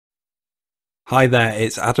Hi there,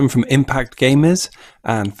 it's Adam from Impact Gamers,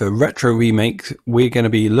 and for Retro Remakes, we're going to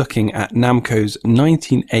be looking at Namco's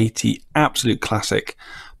 1980 absolute classic,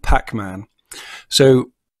 Pac-Man.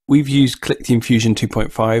 So we've used Clickteam Fusion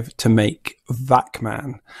 2.5 to make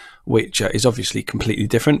Vac-Man, which is obviously completely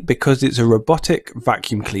different because it's a robotic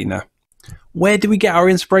vacuum cleaner. Where do we get our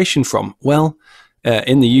inspiration from? Well,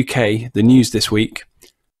 in the UK, the news this week,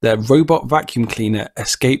 the robot vacuum cleaner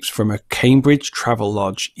escapes from a Cambridge travel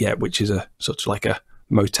lodge, which is a sort of like a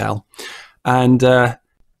motel, and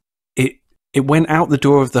it went out the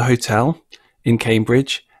door of the hotel in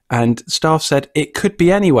Cambridge, and staff said it could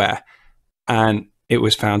be anywhere, and it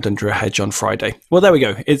was found under a hedge on Friday. Well, there we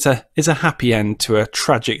go. It's a happy end to a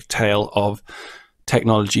tragic tale of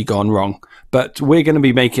technology gone wrong. But we're going to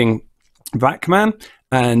be making Vac-Man,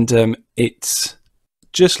 and it's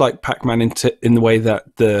just like Pac-Man in the way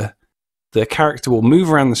that the character will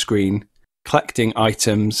move around the screen, collecting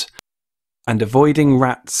items and avoiding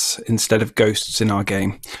rats instead of ghosts in our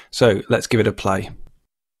game. So let's give it a play.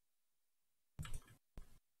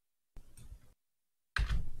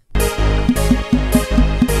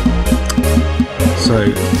 So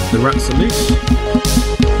the rats are loose.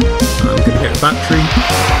 I'm going to hit a battery,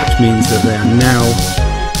 which means that they are now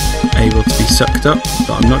able to be sucked up,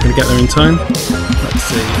 but I'm not going to get there in time. Let's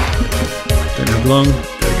see. Don't have long. There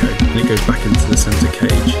we go. And it goes back into the center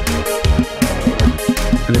cage.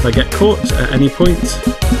 And if I get caught at any point,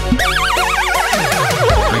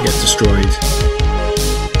 I get destroyed.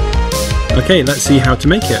 Okay, let's see how to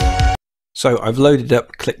make it. So I've loaded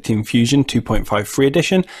up Clickteam Fusion 2.5 free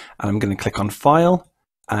edition, and I'm going to click on File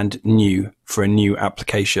and New for a new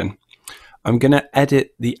application. I'm going to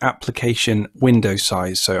edit the application window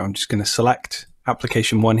size. So I'm just going to select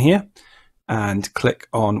application 1 here and click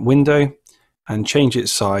on window and change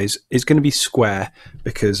its size. It's going to be square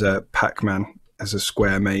because Pac-Man has a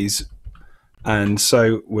square maze. And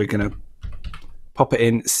so we're going to pop it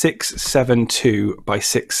in 672 by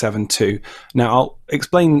 672. Now I'll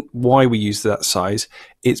explain why we use that size.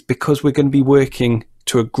 It's because we're going to be working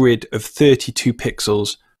to a grid of 32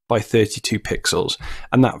 pixels by 32 pixels,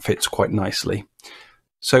 and that fits quite nicely.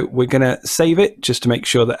 So we're going to save it just to make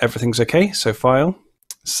sure that everything's okay. So File,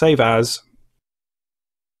 Save As,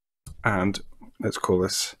 and let's call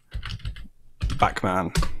this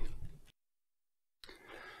Vac-Man.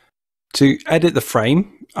 To edit the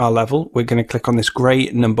frame, our level, we're going to click on this grey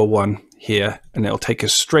number 1 here, and it'll take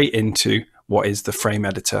us straight into what is the frame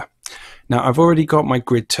editor. Now I've already got my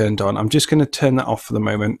grid turned on. I'm just going to turn that off for the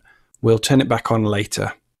moment. We'll turn it back on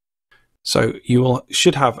later. So you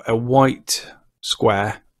should have a white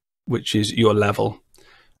square, which is your level.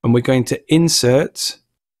 And we're going to insert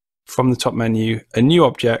from the top menu a new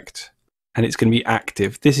object, and it's going to be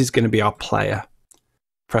active. This is going to be our player.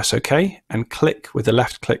 Press OK and click with the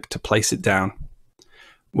left click to place it down.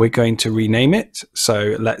 We're going to rename it.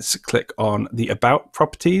 So let's click on the About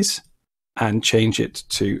properties and change it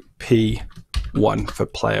to P1 for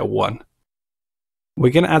player 1.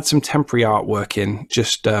 We're going to add some temporary artwork in,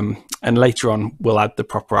 and later on we'll add the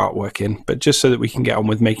proper artwork in, but just so that we can get on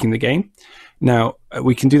with making the game. Now,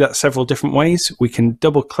 we can do that several different ways. We can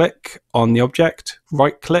double click on the object,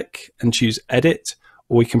 right click and choose edit,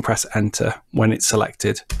 or we can press enter when it's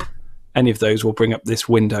selected. Any of those will bring up this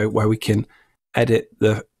window where we can edit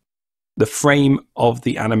the frame of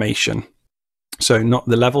the animation. So not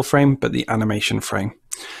the level frame, but the animation frame.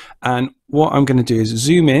 And what I'm going to do is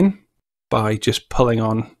zoom in by just pulling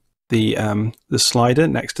on the slider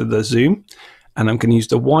next to the zoom, and I'm going to use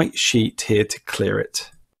the white sheet here to clear it.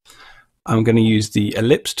 I'm going to use the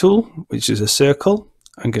ellipse tool, which is a circle.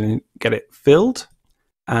 I'm going to get it filled,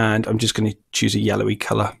 and I'm just going to choose a yellowy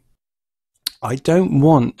color. I don't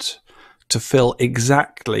want to fill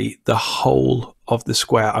exactly the whole of the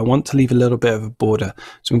square. I want to leave a little bit of a border.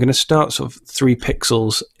 So I'm going to start sort of 3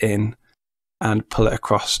 pixels in and pull it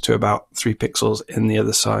across to about 3 pixels in the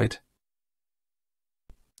other side.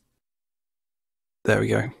 There we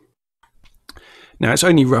go. Now it's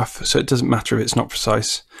only rough, so it doesn't matter if it's not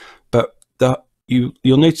precise, but you'll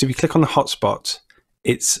notice if you click on the hotspot,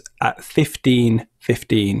 it's at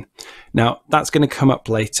 1515. Now that's going to come up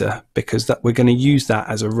later because we're going to use that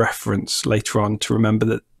as a reference later on to remember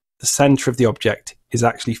that the center of the object is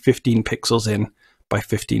actually 15 pixels in by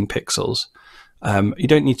 15 pixels. You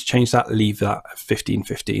don't need to change that, leave that at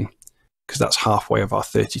 1515 because that's halfway of our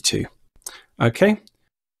 32. Okay.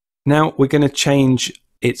 Now we're going to change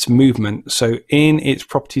its movement. So in its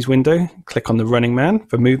properties window, click on the running man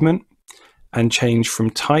for movement and change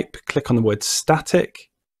from type, click on the word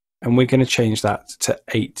static, and we're going to change that to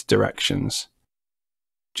 8 directions.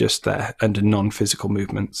 Just there under non-physical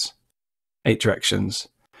movements, 8 directions.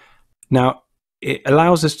 Now it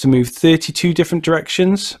allows us to move 32 different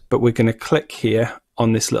directions, but we're going to click here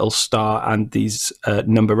on this little star and these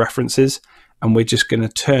number references, and we're just going to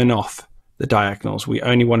turn off the diagonals. We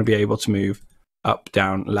only want to be able to move up,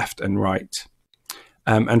 down, left, and right.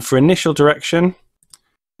 And for initial direction,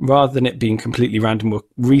 rather than it being completely random, we'll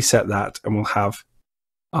reset that and we'll have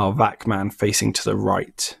our Vac-Man facing to the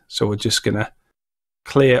right. So we're just going to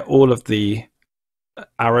clear all of the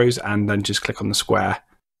arrows and then just click on the square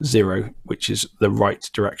 0, which is the right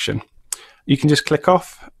direction. You can just click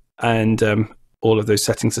off and all of those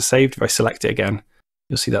settings are saved. If I select it again,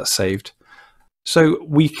 you'll see that's saved. So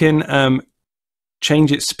we can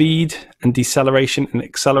change its speed and deceleration and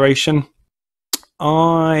acceleration.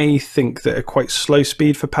 I think that a quite slow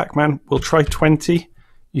speed for Pac-Man. We'll try 20.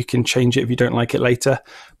 You can change it if you don't like it later.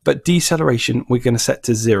 But deceleration, we're going to set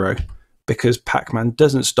to 0 because Pac-Man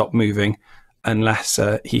doesn't stop moving unless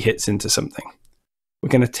he hits into something. We're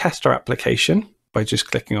going to test our application by just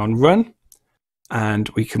clicking on Run. And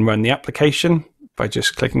we can run the application by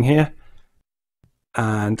just clicking here.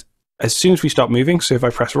 And as soon as we start moving, so if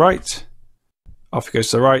I press right, off it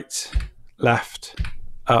goes to the right, left,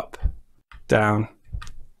 up, down.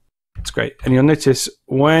 It's great. And you'll notice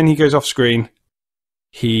when he goes off screen,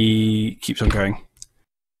 he keeps on going.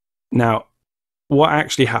 Now, what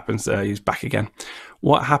actually happens there, he's back again.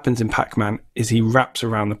 What happens in Pac-Man is he wraps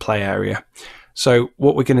around the play area. So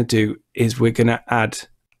what we're going to do is we're going to add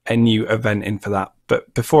a new event in for that.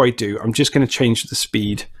 But before I do, I'm just going to change the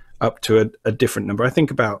speed up to a different number. I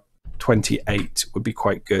think about 28 would be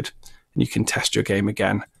quite good. And you can test your game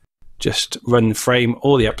again. Just run the frame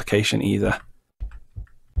or the application either.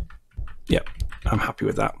 Yep, I'm happy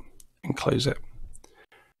with that. And close it.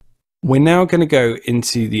 We're now going to go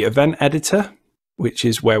into the event editor, which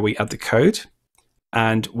is where we add the code.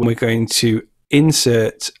 And we're going to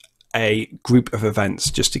insert a group of events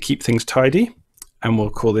just to keep things tidy. And we'll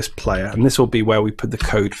call this player. And this will be where we put the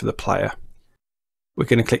code for the player. We're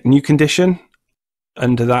going to click new condition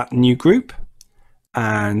under that new group.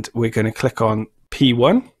 And we're going to click on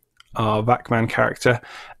P1, our Vac-Man character.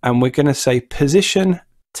 And we're going to say position,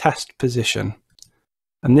 test position.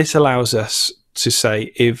 And this allows us to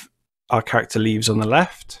say if our character leaves on the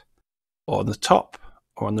left or on the top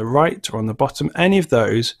or on the right or on the bottom, any of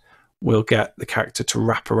those will get the character to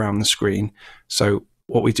wrap around the screen. So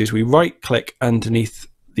what we do is we right click underneath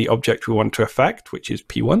the object we want to affect, which is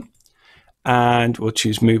P1, and we'll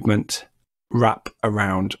choose movement, wrap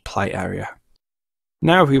around play area.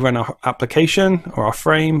 Now if we run our application or our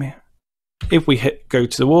frame, if we hit go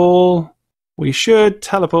to the wall, we should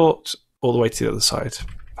teleport all the way to the other side.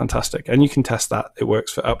 Fantastic. And you can test that. It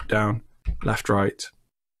works for up, down, left, right.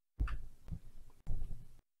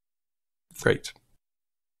 Great.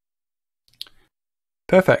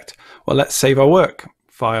 Perfect. Well, let's save our work.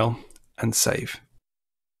 File and save.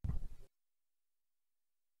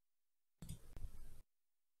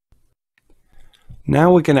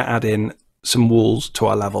 Now we're going to add in some walls to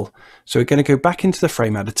our level. So we're going to go back into the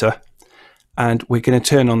frame editor and we're going to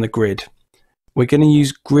turn on the grid. We're going to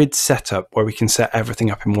use grid setup where we can set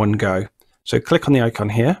everything up in one go. So click on the icon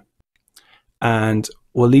here and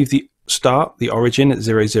we'll leave the start, the origin at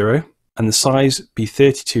 0, 0 and the size be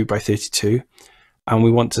 32 by 32. And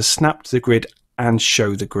we want to snap to the grid and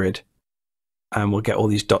show the grid. And we'll get all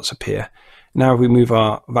these dots appear. Now if we move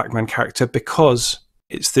our Vac-Man character, because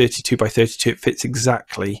it's 32 by 32, it fits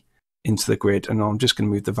exactly into the grid. And I'm just going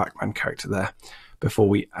to move the Vac-Man character there before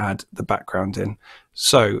we add the background in.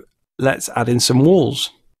 So let's add in some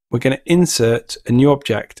walls. We're going to insert a new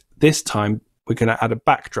object. This time we're going to add a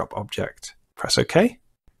backdrop object. Press OK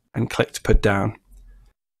and click to put down.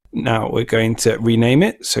 Now we're going to rename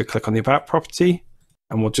it. So click on the About property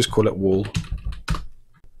and we'll just call it wall.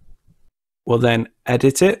 We'll then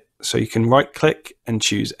edit it. So you can right click and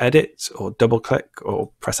choose edit or double click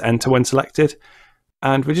or press enter when selected.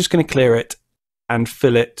 And we're just going to clear it and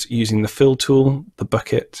fill it using the fill tool, the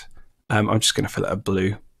bucket. I'm just going to fill it a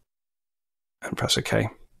blue and press OK.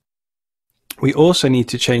 We also need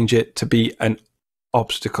to change it to be an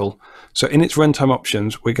obstacle. So in its runtime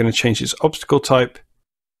options, we're going to change its obstacle type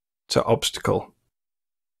to obstacle.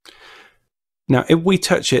 Now, if we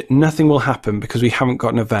touch it, nothing will happen because we haven't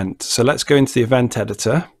got an event. So let's go into the event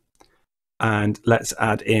editor and let's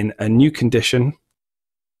add in a new condition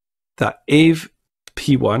that if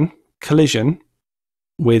P1 collision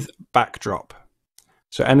with backdrop.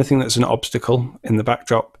 So anything that's an obstacle in the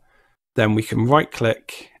backdrop, then we can right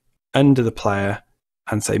click under the player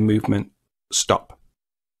and say movement stop.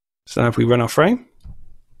 So now if we run our frame,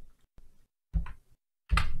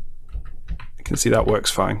 you can see that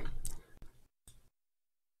works fine.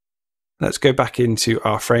 Let's go back into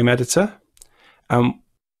our frame editor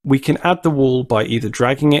We can add the wall by either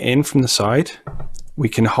dragging it in from the side. We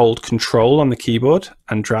can hold Control on the keyboard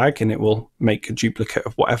and drag, and it will make a duplicate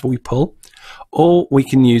of whatever we pull. Or we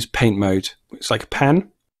can use paint mode. It's like a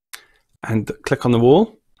pen, and click on the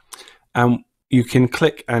wall. And you can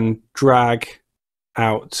click and drag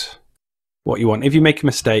out what you want. If you make a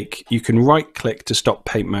mistake, you can right click to stop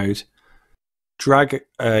paint mode, drag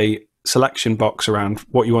a selection box around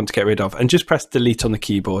what you want to get rid of, and just press delete on the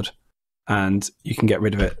keyboard, and you can get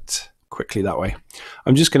rid of it quickly that way.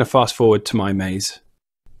 I'm just going to fast forward to my maze.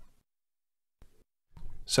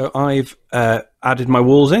 So I've added my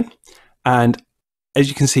walls in, and as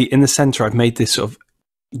you can see in the center, I've made this sort of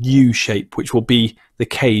U shape, which will be the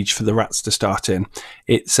cage for the rats to start in.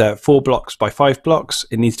 It's 4 blocks by 5 blocks.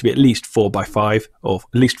 It needs to be at least 4 by 5 or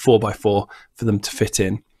at least 4 by 4 for them to fit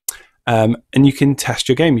in. And you can test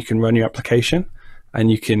your game. You can run your application and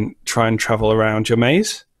you can try and travel around your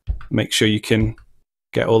maze. Make sure you can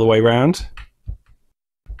get all the way around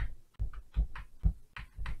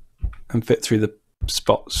and fit through the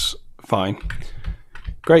spots fine.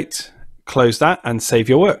 Great. Close that and save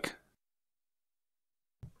your work.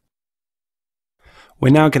 We're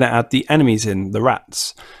now going to add the enemies in, the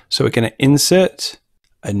rats. So we're going to insert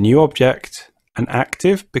a new object and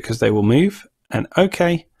active because they will move, and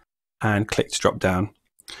OK, and click to drop down.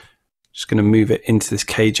 Just going to move it into this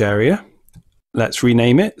cage area. Let's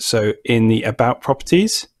rename it. So in the About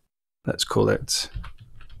properties, let's call it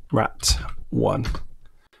Rat 1.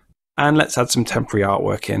 And let's add some temporary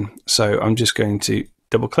artwork in. So I'm just going to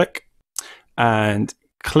double click and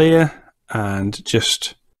clear and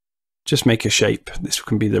just make a shape. This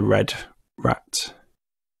can be the red rat,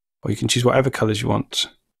 or you can choose whatever colors you want,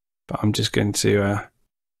 but I'm just going to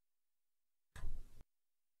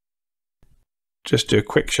just do a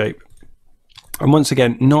quick shape. And once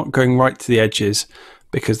again, not going right to the edges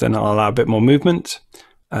because then I'll allow a bit more movement.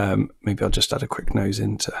 Maybe I'll just add a quick nose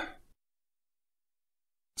into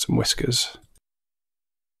some whiskers.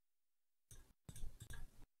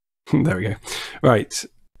 There we go. Right,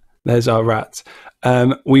 there's our rat.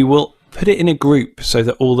 We will put it in a group so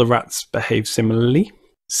that all the rats behave similarly.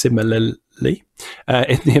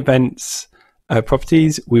 In the events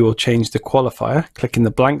properties, we will change the qualifier, click in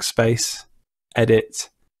the blank space, edit,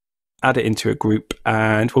 add it into a group,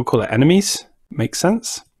 and we'll call it enemies. Makes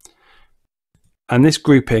sense. And this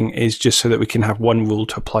grouping is just so that we can have one rule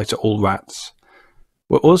to apply to all rats.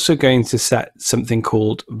 We're also going to set something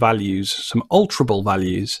called values, some alterable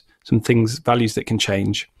values, values that can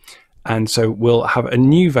change. And so we'll have a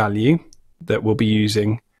new value that we'll be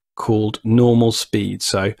using called normal speed.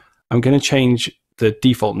 So I'm going to change the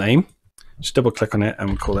default name, just double click on it and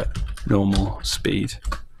we'll call it normal speed.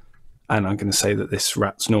 And I'm going to say that this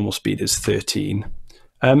rat's normal speed is 13.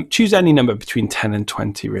 Choose any number between 10 and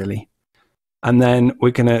 20 really. And then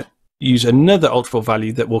we're going to use another alterable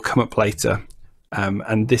value that will come up later.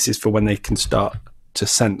 And this is for when they can start to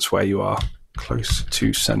sense where you are close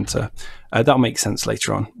to center. That'll make sense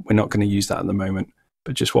later on. We're not going to use that at the moment,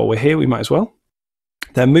 but just while we're here, we might as well.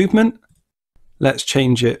 Their movement, let's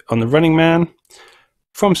change it on the running man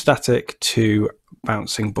from static to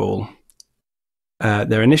bouncing ball.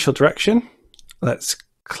 Their initial direction, let's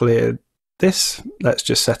clear this. Let's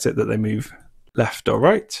just set it that they move left or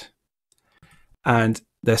right. And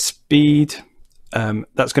their speed,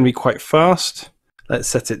 that's going to be quite fast. Let's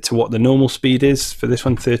set it to what the normal speed is for this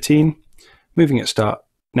one, 13. Moving at start.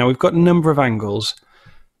 Now we've got a number of angles.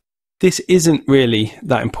 This isn't really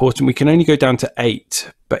that important. We can only go down to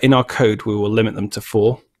 8, but in our code we will limit them to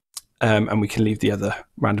 4, and we can leave the other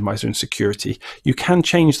randomizer in security. You can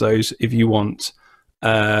change those if you want,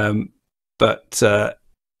 but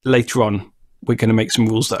later on we're going to make some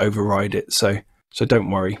rules that override it, so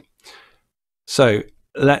don't worry. So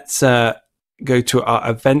let's go to our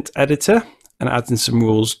event editor and add in some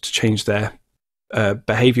rules to change their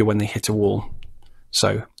behavior when they hit a wall.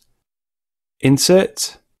 So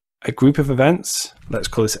insert a group of events. Let's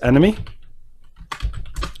call this enemy.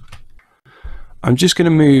 I'm just going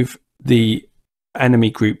to move the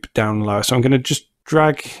enemy group down lower. So I'm going to just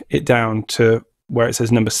drag it down to where it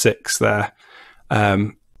says number 6 there.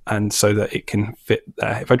 And so that it can fit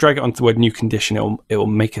there. If I drag it onto the word new condition, it will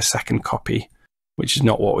make a second copy, which is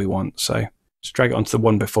not what we want. So just drag it onto the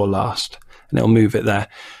one before last and it'll move it there.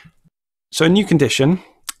 So a new condition,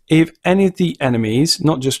 if any of the enemies,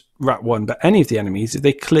 not just rat 1, but any of the enemies, if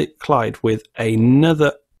they collide with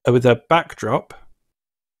a backdrop,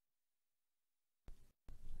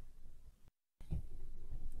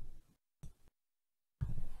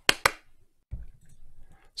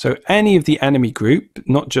 so any of the enemy group,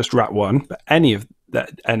 not just rat 1, but any of the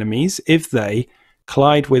enemies, if they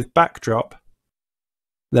collide with backdrop,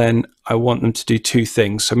 then I want them to do two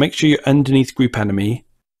things. So make sure you're underneath group enemy,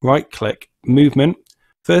 right click, movement.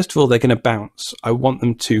 First of all, they're going to bounce. I want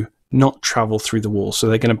them to not travel through the wall, so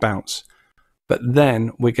they're going to bounce. But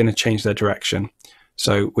then we're going to change their direction.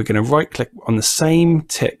 So we're going to right click on the same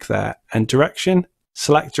tick there and direction,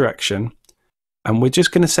 select direction, and we're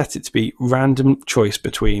just going to set it to be random choice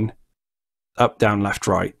between up, down, left,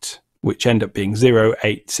 right, which end up being 0,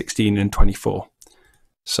 8, 16, and 24.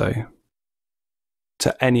 So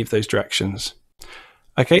to any of those directions.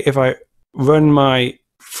 Okay, if I run my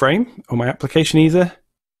frame or my application either,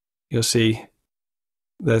 you'll see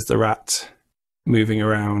there's the rat moving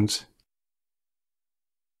around.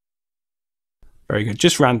 Very good,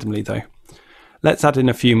 just randomly though. Let's add in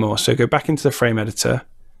a few more. So go back into the frame editor.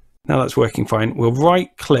 Now that's working fine. We'll right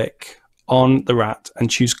click on the rat and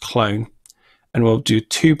choose clone. And we'll do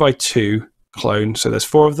 2 by 2 clone. So there's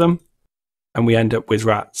 4 of them. And we end up with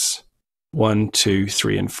rats 1, 2,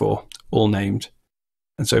 3, and 4, all named.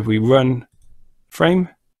 And so if we run frame,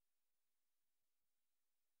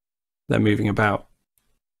 they're moving about.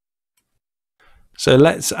 So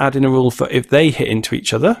let's add in a rule for if they hit into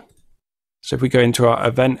each other. So if we go into our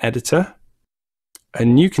event editor, a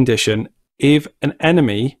new condition, if an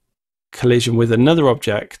enemy collision with another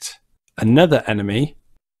object, another enemy,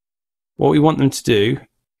 what we want them to do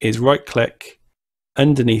is right click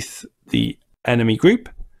underneath the enemy group,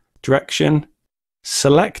 direction,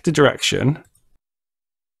 select a direction.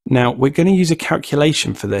 Now we're going to use a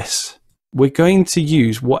calculation for this. We're going to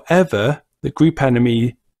use whatever the group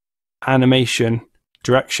enemy animation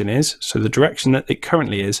direction is, so the direction that it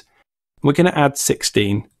currently is. We're going to add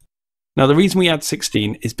 16. Now the reason we add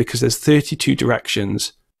 16 is because there's 32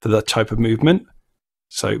 directions for that type of movement,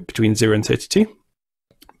 so between 0 and 32.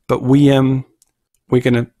 But we're going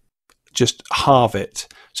to just halve it.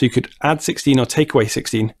 So you could add 16 or take away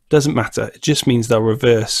 16, doesn't matter. It just means they'll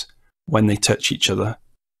reverse when they touch each other.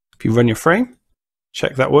 If you run your frame,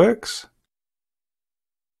 check that works.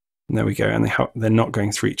 And there we go, and they're not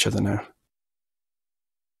going through each other now.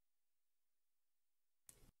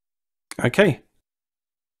 Okay,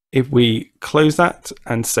 if we close that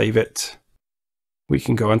and save it, we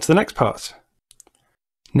can go on to the next part.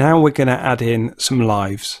 Now we're going to add in some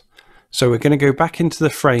lives. So we're going to go back into the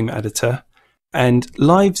frame editor, and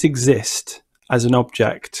lives exist as an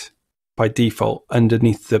object by default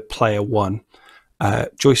underneath the player 1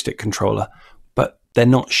 joystick controller, but they're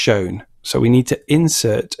not shown. So we need to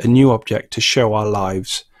insert a new object to show our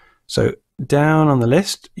lives. So down on the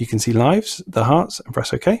list, you can see lives, the hearts, and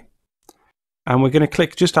press OK. And we're going to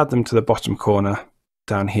click, just add them to the bottom corner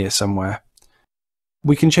down here somewhere.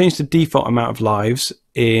 We can change the default amount of lives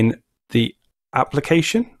in the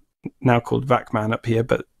application, now called Vac-Man up here,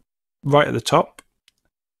 but right at the top.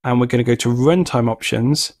 And we're going to go to runtime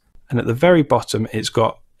options. And at the very bottom, it's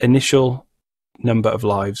got initial number of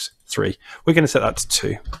lives, 3. We're going to set that to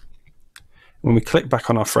 2. When we click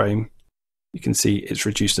back on our frame, you can see it's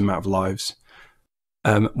reduced the amount of lives.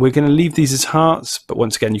 We're going to leave these as hearts, but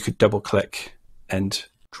once again, you could double click and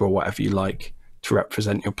draw whatever you like to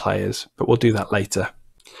represent your players, but we'll do that later.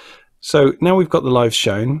 So now we've got the lives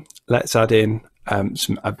shown, let's add in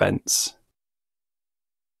some events.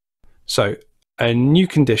 So a new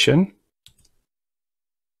condition,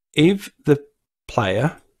 if the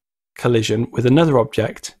player collision with another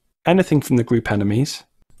object, anything from the group enemies,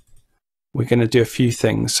 we're going to do a few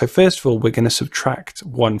things. So first of all, we're going to subtract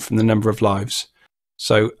 1 from the number of lives.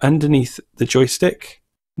 So underneath the joystick,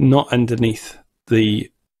 not underneath the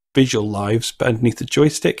visual lives, but underneath the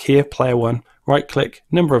joystick here, player 1, right click,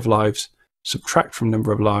 number of lives, subtract from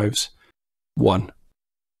number of lives, 1.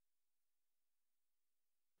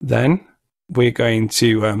 Then we're going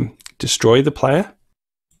to destroy the player.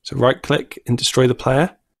 So right click and destroy the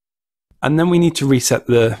player. And then we need to reset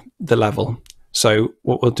the level. So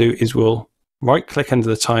what we'll do is we'll right click under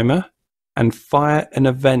the timer and fire an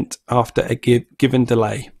event after a given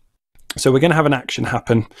delay. So we're going to have an action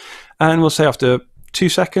happen, and we'll say after 2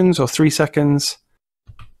 seconds or 3 seconds,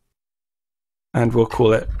 and we'll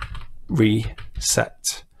call it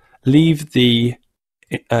reset. Leave the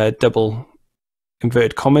double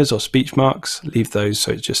inverted commas or speech marks, leave those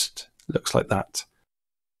so it just looks like that.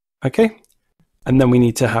 Okay, and then we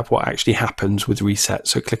need to have what actually happens with reset.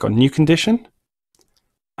 So click on new condition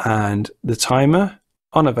and the timer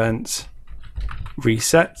on event,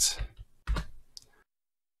 reset.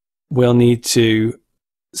 We'll need to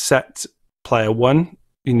set player 1.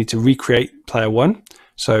 You need to recreate player 1.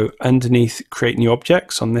 So underneath create new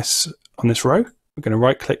objects on this row, we're going to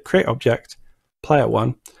right click, create object, player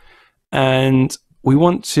 1, and we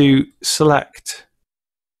want to select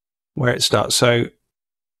where it starts. So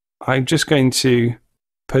I'm just going to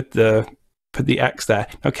put the X there.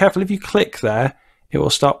 Now careful, if you click there, it will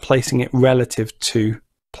start placing it relative to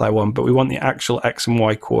player one, but we want the actual X and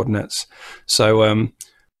Y coordinates. So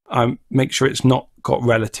make sure it's not got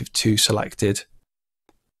relative to selected.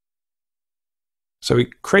 So we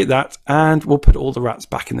create that and we'll put all the rats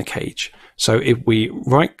back in the cage. So if we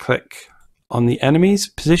right click on the enemy's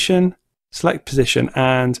position, select position,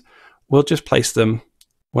 and we'll just place them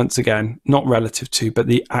once again, not relative to, but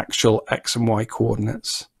the actual X and Y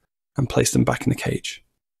coordinates, and place them back in the cage.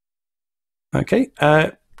 Okay,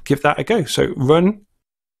 give that a go. So run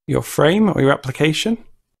your frame or your application,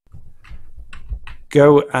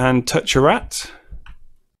 go and touch a rat,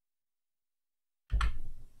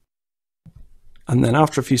 and then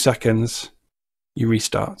after a few seconds, you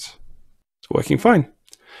restart. It's working fine.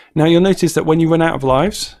 Now you'll notice that when you run out of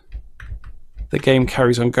lives, the game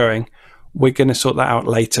carries on going. We're going to sort that out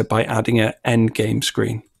later by adding an end game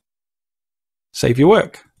screen. Save your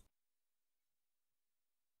work.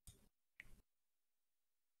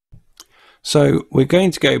 So we're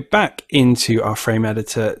going to go back into our frame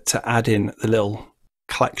editor to add in the little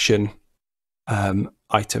collection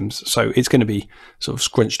items. So it's going to be sort of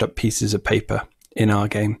scrunched up pieces of paper in our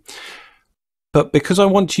game. But because I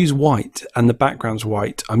want to use white and the background's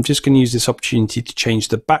white, I'm just going to use this opportunity to change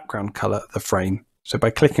the background color of the frame. So by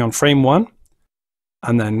clicking on frame 1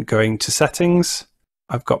 and then going to settings,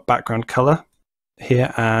 I've got background color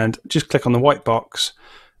here, and just click on the white box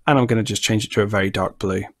and I'm going to just change it to a very dark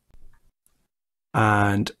blue.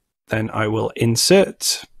 And then I will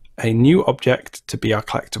insert a new object to be our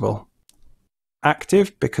collectible.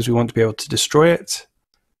 Active, because we want to be able to destroy it.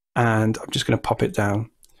 And I'm just going to pop it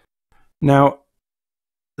down. Now,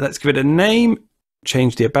 let's give it a name,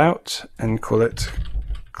 change the about and call it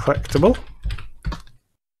collectible.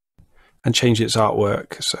 And change its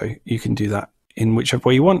artwork. So you can do that in whichever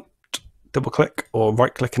way you want. Double click or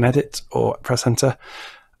right click and edit or press enter.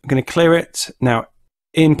 I'm going to clear it. Now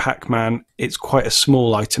in Pac-Man, it's quite a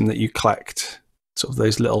small item that you collect. Sort of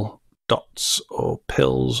those little dots or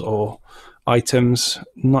pills or items.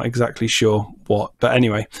 Not exactly sure what, but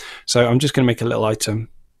anyway. So I'm just going to make a little item.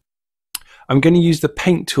 I'm going to use the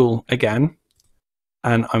paint tool again.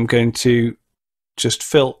 And I'm going to just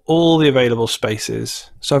fill all the available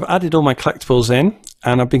spaces. So I've added all my collectibles in,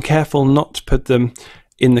 and I've been careful not to put them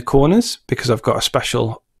in the corners because I've got a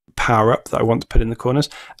special power up that I want to put in the corners.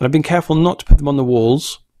 And I've been careful not to put them on the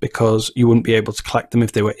walls because you wouldn't be able to collect them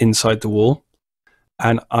if they were inside the wall.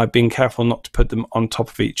 And I've been careful not to put them on top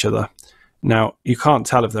of each other. Now, you can't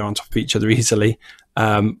tell if they're on top of each other easily,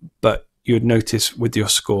 but you would notice with your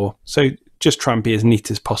score. So just try and be as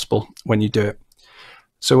neat as possible when you do it.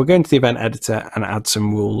 So we're going to the event editor and add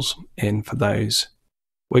some rules in for those.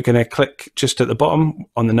 We're going to click just at the bottom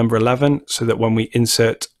on the number 11 so that when we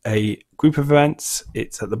insert a group of events,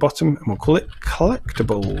 it's at the bottom, and we'll call it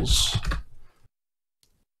collectibles.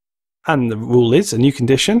 And the rule is a new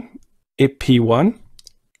condition, if P1,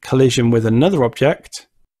 collision with another object,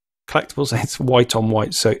 collectibles, it's white on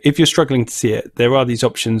white. So if you're struggling to see it, there are these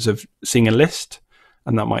options of seeing a list,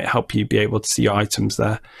 and that might help you be able to see your items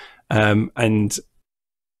there. And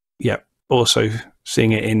yeah, also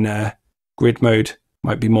seeing it in grid mode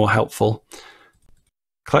might be more helpful.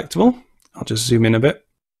 Collectible, I'll just zoom in a bit,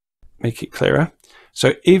 make it clearer.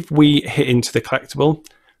 So if we hit into the collectible,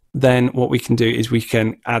 then what we can do is we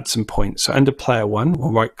can add some points. So under player 1,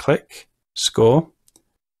 we'll right click, score,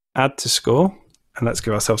 add to score, and let's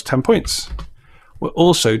give ourselves 10 points. We'll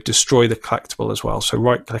also destroy the collectible as well. So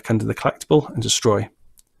right click under the collectible and destroy.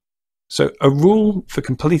 So a rule for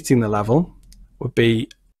completing the level would be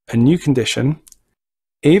a new condition.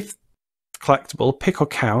 If collectible, pick or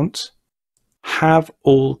count, have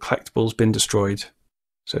all collectibles been destroyed?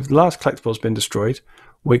 So if the last collectible has been destroyed,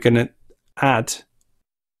 we're going to add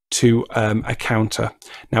to a counter.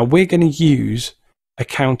 Now we're going to use a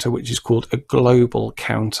counter which is called a global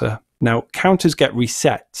counter. Now counters get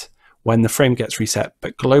reset when the frame gets reset,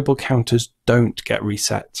 but global counters don't get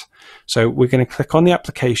reset. So we're going to click on the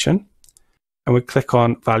application and we click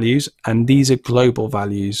on values, and these are global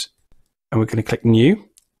values. And we're going to click new.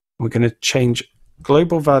 We're going to change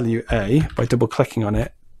global value A by double clicking on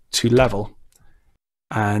it to level.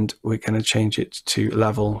 And we're going to change it to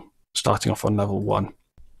level, starting off on level 1.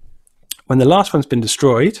 When the last one's been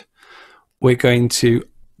destroyed, we're going to,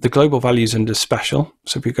 the global values under special.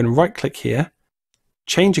 So we're going to right click here,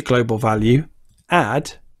 change a global value,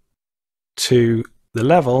 add to the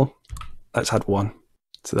level. Let's add 1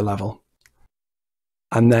 to the level.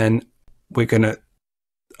 And then we're going to,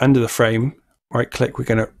 under the frame, right click, we're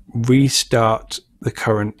going to restart the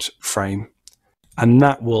current frame. And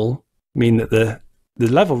that will mean that the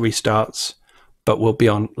level restarts, but we'll be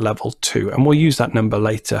on level 2, and we'll use that number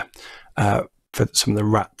later for some of the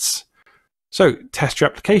rats. So test your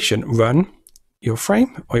application, run your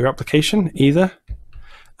frame or your application either.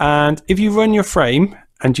 And if you run your frame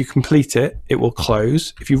and you complete it, it will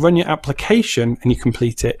close. If you run your application and you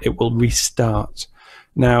complete it, it will restart.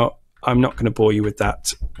 Now, I'm not going to bore you with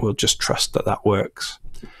that. We'll just trust that that works.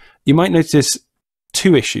 You might notice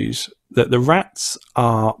two issues, that the rats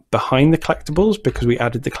are behind the collectibles because we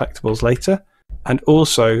added the collectibles later, and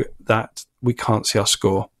also that we can't see our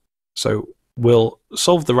score. So we'll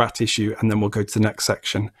solve the rat issue and then we'll go to the next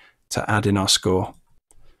section to add in our score.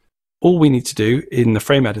 All we need to do in the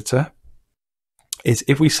frame editor is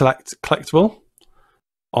if we select collectible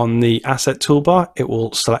on the asset toolbar, it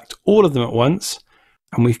will select all of them at once,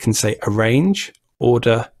 and we can say arrange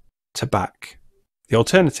order to back. The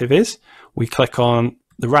alternative is we click on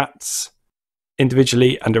the rats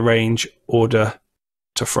individually and arrange order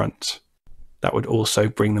to front. That would also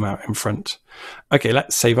bring them out in front. Okay,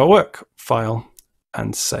 let's save our work. File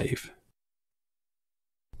and save.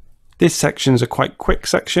 This section is a quite quick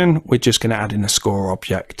section. We're just going to add in a score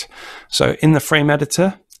object. So in the frame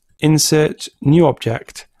editor, insert new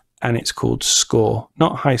object, and it's called score.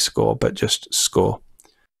 Not high score, but just score.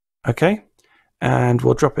 Okay, and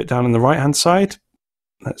we'll drop it down on the right hand side.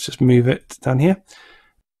 Let's just move it down here.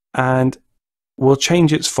 And we'll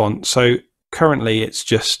change its font. So currently it's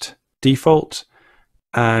just default,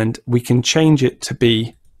 and we can change it to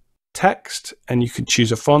be text, and you can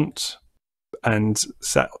choose a font and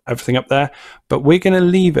set everything up there, but we're going to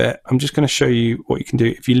leave it. I'm just going to show you what you can do.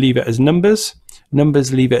 If you leave it as numbers,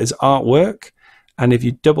 leave it as artwork, and if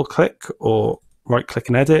you double click or right click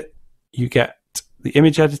and edit, you get the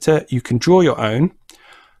image editor. You can draw your own,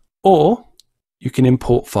 or you can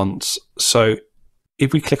import fonts. So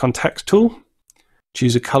if we click on text tool,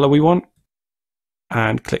 choose a color we want,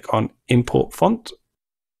 and click on import font,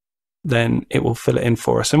 then it will fill it in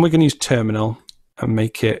for us. And we're going to use terminal and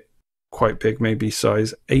make it quite big, maybe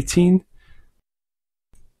size 18.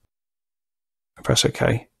 Press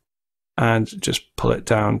OK, and just pull it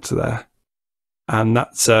down to there. And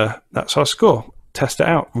that's our score. Test it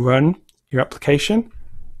out. Run your application,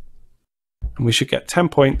 and we should get 10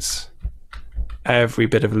 points every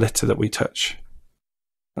bit of litter that we touch.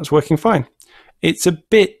 That's working fine. It's a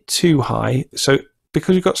bit too high, so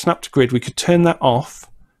because we've got snap to grid, we could turn that off,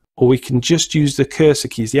 or we can just use the cursor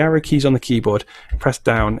keys, the arrow keys on the keyboard, press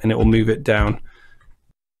down, and it will move it down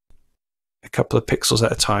a couple of pixels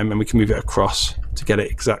at a time, and we can move it across to get it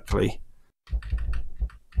exactly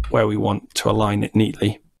where we want to align it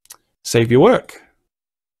neatly. Save your work.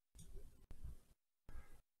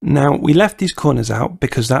 Now, we left these corners out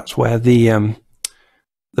because that's where the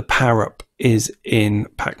power-up is in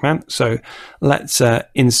Pac-Man. So let's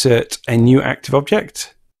insert a new active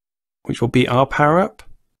object, which will be our power-up.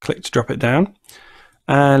 Click to drop it down,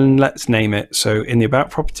 and let's name it. So in the about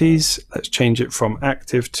properties, let's change it from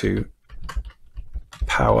active to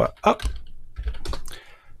power up,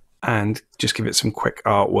 and just give it some quick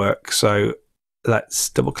artwork. So let's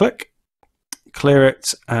double click, clear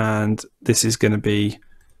it, and this is going to be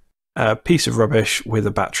a piece of rubbish with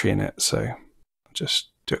a battery in it. So just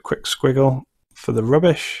do a quick squiggle for the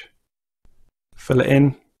rubbish, fill it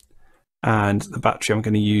in, and the battery, I'm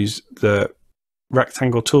going to use the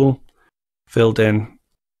rectangle tool, filled in,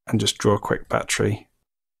 and just draw a quick battery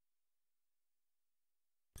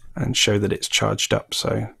and show that it's charged up.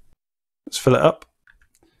 So let's fill it up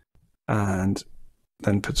and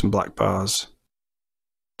then put some black bars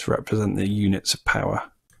to represent the units of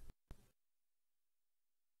power.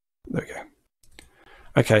 There we go.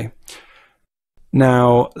 Okay,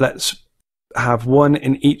 now let's have one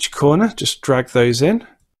in each corner. Just drag those in,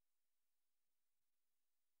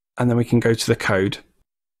 and then we can go to the code.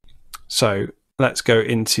 So let's go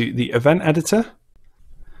into the event editor.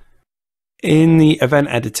 In the event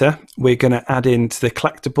editor, we're going to add into the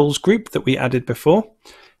collectibles group that we added before,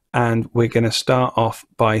 and we're going to start off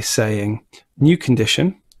by saying new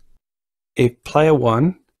condition. If player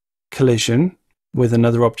 1 collision with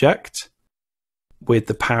another object with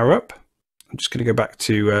the power up, I'm just going to go back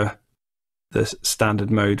to the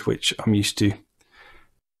standard mode, which I'm used to.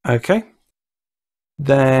 Okay.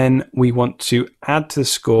 Then we want to add to the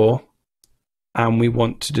score, and we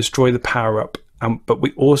want to destroy the power up, but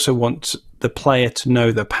we also want the player to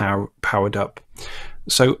know they're powered up.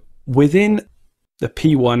 So within the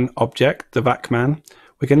P1 object, the Vac-Man,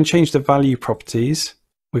 we're going to change the value properties.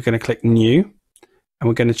 We're going to click new, and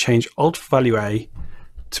we're going to change alt value A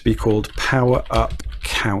to be called power up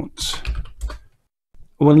count.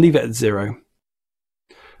 We'll leave it at 0.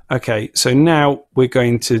 Okay, so now we're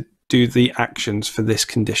going to do the actions for this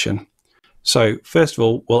condition. So first of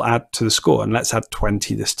all, we'll add to the score, and let's add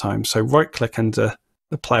 20 this time. So right click under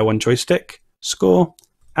the player one joystick, score,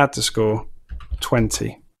 add to score,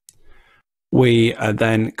 20. We are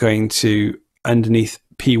then going to, underneath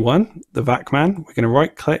P1, the Vac-Man, we're going to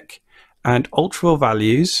right click and ultraval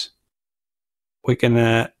values. We're going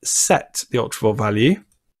to set the ultraval value.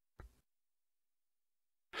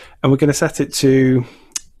 And we're going to set it to,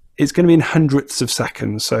 it's going to be in hundredths of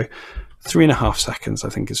seconds. So 3.5 seconds, I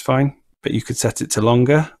think, is fine. But you could set it to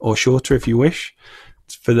longer or shorter if you wish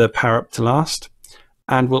for the power up to last.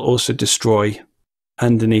 And we'll also destroy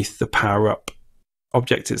underneath the power up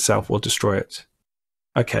object itself, will destroy it.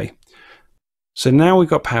 Okay. So now we've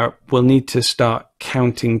got power up, we'll need to start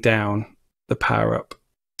counting down the power up.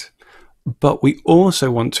 But we also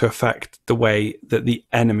want to affect the way that the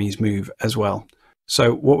enemies move as well.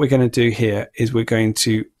 So what we're going to do here is we're going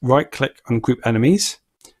to right click on group enemies,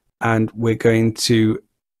 and we're going to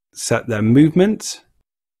set their movement.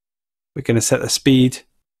 We're going to set the speed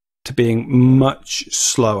to being much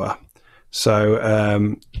slower.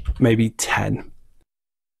 So maybe 10.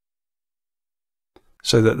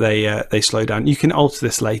 So that they slow down. You can alter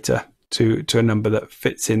this later to a number that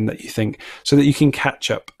fits in that you think, so that you can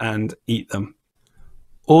catch up and eat them.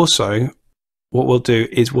 Also, what we'll do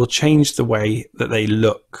is we'll change the way that they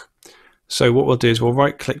look. So what we'll do is we'll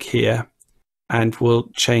right click here and we'll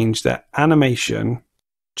change their animation,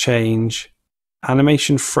 change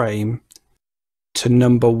animation frame to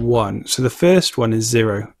number 1. So the first one is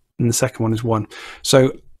 0 and the second one is 1.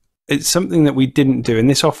 So it's something that we didn't do, and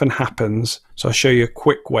this often happens. So I'll show you a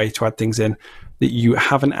quick way to add things in that you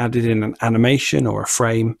haven't added in an animation or a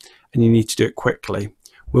frame, and you need to do it quickly.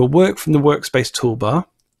 We'll work from the workspace toolbar,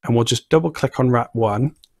 and we'll just double click on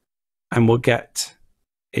Rat1, and we'll get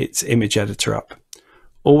its image editor up.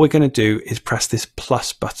 All we're going to do is press this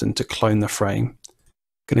plus button to clone the frame.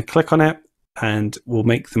 Going to click on it, and we'll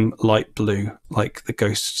make them light blue, like the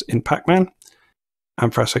ghosts in Pac-Man,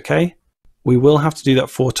 and press OK. We will have to do that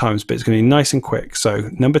 4 times, but it's going to be nice and quick. So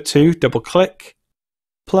number 2, double click,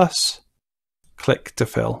 plus click to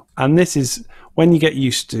fill. And this is when you get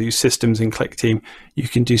used to systems in Clickteam, you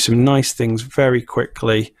can do some nice things very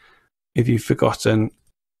quickly. If you've forgotten,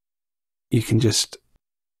 you can just,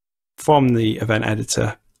 from the event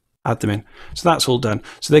editor, add them in. So that's all done.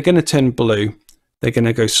 So they're going to turn blue. They're going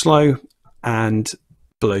to go slow and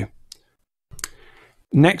blue.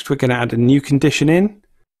 Next, we're going to add a new condition in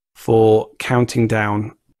for counting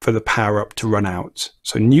down for the power up to run out.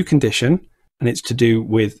 So new condition, and it's to do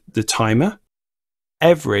with the timer.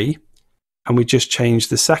 Every, and we just change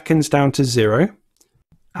the seconds down to 0.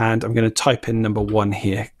 And I'm going to type in number 1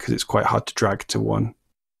 here because it's quite hard to drag to 1.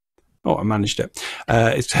 Oh, I managed it.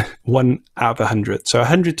 It's 1 out of 100. So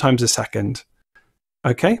 100 times a second.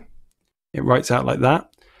 Okay. It writes out like that.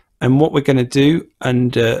 And what we're going to do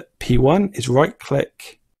under P1 is right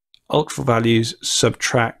click, ultra values,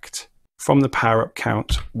 subtract from the power up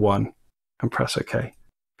count 1, and press OK.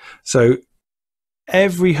 So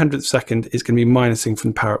every 100th second is going to be minusing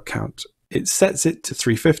from the power up count. It sets it to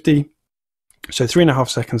 350. So 3.5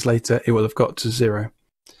 seconds later, it will have got to 0.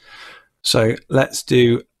 So let's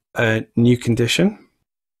do a new condition.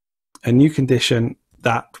 A new condition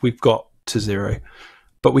that we've got to 0.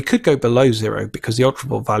 But we could go below 0 because the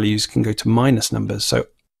ultraval values can go to minus numbers. So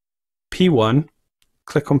P1,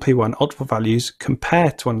 click on P1, ultraval values,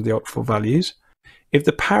 compare to one of the ultraval values. If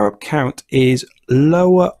the power up count is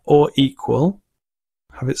lower or equal,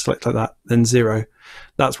 have it select like that, then 0,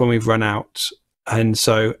 that's when we've run out. And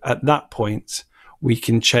so at that point, we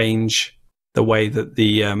can change the way that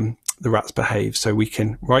the rats behave. So we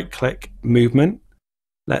can right click movement,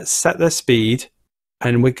 let's set their speed,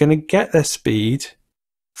 and we're going to get their speed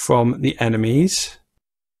from the enemies,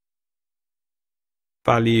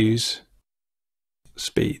 values,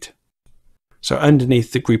 speed. So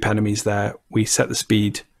underneath the group enemies there, we set the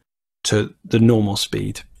speed to the normal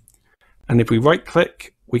speed. And if we right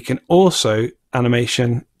click, we can also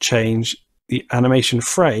animation change the animation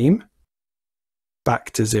frame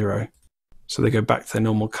back to 0. So they go back to their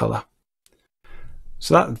normal color.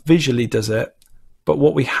 So that visually does it. But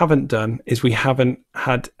what we haven't done is we haven't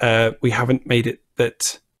made it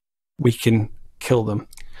that we can kill them.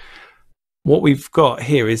 What we've got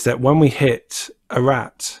here is that when we hit a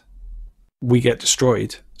rat, we get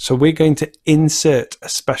destroyed. So we're going to insert a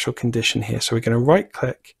special condition here. So we're going to right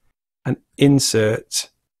click and insert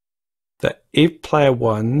that if player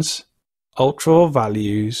 1's ultraval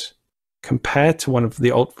values compare to one of the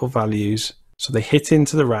ultraval values, so they hit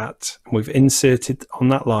into the rat, and we've inserted on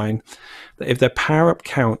that line that if their power up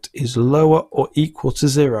count is lower or equal to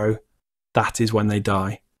 0, that is when they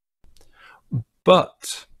die.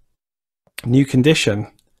 But New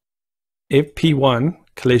condition. If P1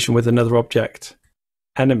 collision with another object,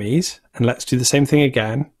 enemies, and let's do the same thing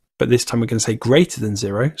again, but this time we're going to say greater than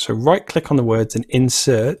 0. So right click on the words and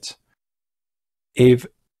insert if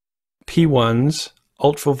P1's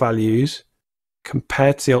ultra values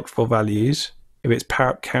compared to the ultra values, if its power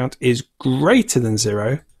up count is greater than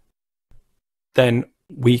 0, then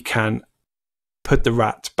we can put the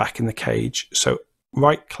rat back in the cage. So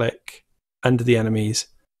right click under the enemies,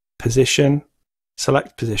 position,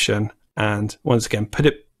 select position, and once again put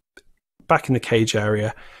it back in the cage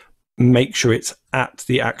area. Make sure it's at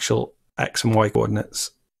the actual X and Y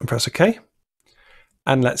coordinates and press OK.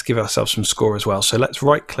 And let's give ourselves some score as well. So let's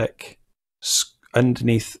right click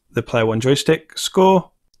underneath the player 1 joystick,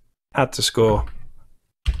 score, add to score.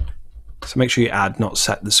 So make sure you add, not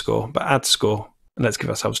set the score, but add score. And let's give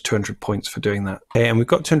ourselves 200 points for doing that. Okay, and we've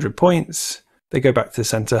got 200 points. They go back to the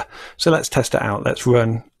center. So let's test it out. Let's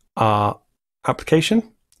run our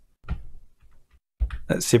application.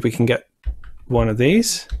 Let's see if we can get one of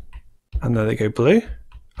these. And there they go blue.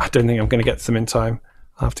 I don't think I'm going to get to them in time.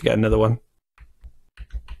 I'll have to get another one.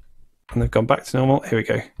 And they've gone back to normal. Here we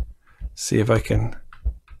go. See if I can.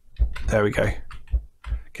 There we go.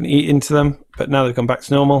 Can eat into them, but now they've gone back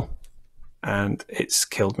to normal and it's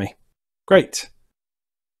killed me. Great.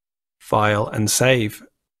 File and save.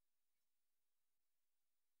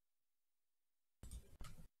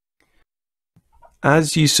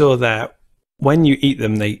 As you saw there, when you eat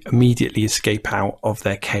them, they immediately escape out of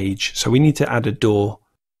their cage. So we need to add a door,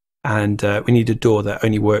 and we need a door that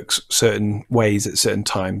only works certain ways at certain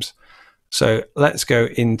times. So let's go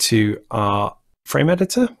into our frame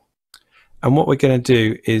editor. And what we're going to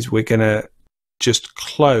do is we're going to just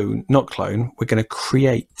we're going to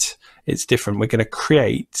create. It's different. We're going to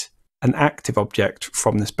create an active object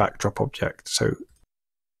from this backdrop object. So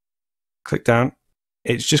click down.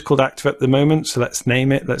 It's just called active at the moment, so let's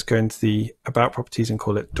name it. Let's go into the about properties and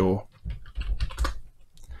call it door.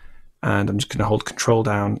 And I'm just going to hold control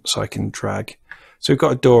down so I can drag. So we've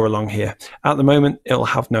got a door along here. At the moment, it'll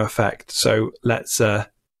have no effect. So let's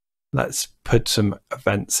put some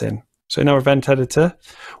events in. So in our event editor,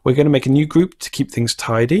 we're going to make a new group to keep things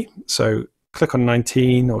tidy. So click on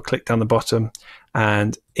 19 or click down the bottom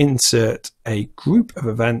and insert a group of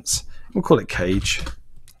events. We'll call it cage.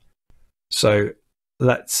 So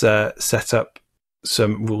let's set up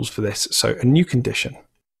some rules for this. So a new condition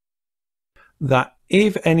that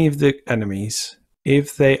if any of the enemies,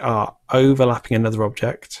 if they are overlapping another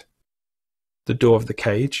object, the door of the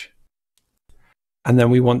cage, and then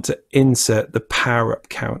we want to insert the power up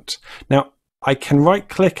count. Now I can right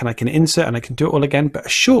click and I can insert and I can do it all again, but a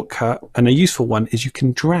shortcut and a useful one is you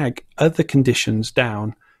can drag other conditions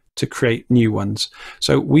down to create new ones.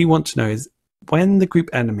 So we want to know is when the group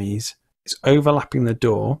enemies is overlapping the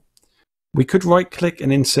door, we could right click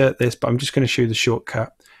and insert this, but I'm just going to show you the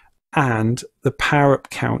shortcut, and the power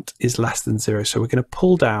up count is less than 0. So we're going to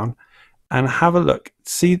pull down and have a look.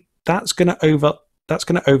 See, that's going to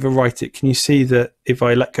overwrite it. Can you see that if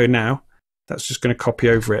I let go now, that's just going to copy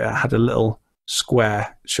over it. It had a little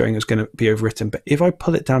square showing it's going to be overwritten. But if I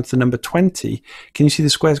pull it down to the number 20, can you see the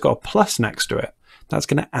square's got a plus next to it? That's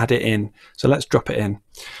going to add it in. So let's drop it in.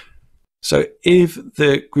 So if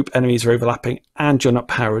the group enemies are overlapping and you're not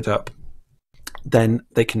powered up, then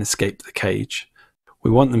they can escape the cage.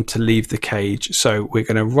 We want them to leave the cage. So we're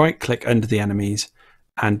going to right click under the enemies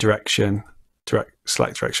and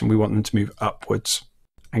select direction. We want them to move upwards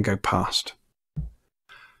and go past.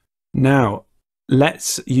 Now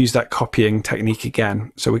let's use that copying technique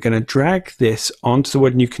again. So we're going to drag this onto the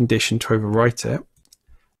word new condition to overwrite it.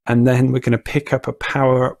 And then we're going to pick up a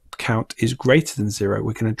power up count is greater than 0.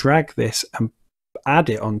 We're going to drag this and add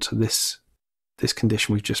it onto this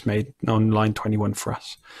condition we've just made on line 21 for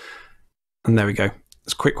us. And there we go.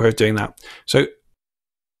 It's a quick way of doing that. So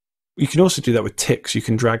you can also do that with ticks. You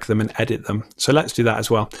can drag them and edit them. So let's do that as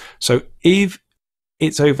well. So if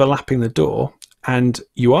it's overlapping the door and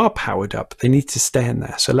you are powered up, they need to stay in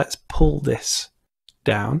there. So let's pull this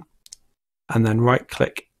down and then right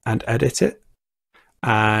click and edit it.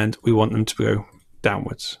 And we want them to go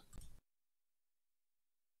downwards.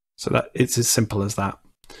 So that it's as simple as that.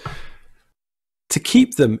 To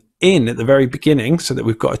keep them in at the very beginning so that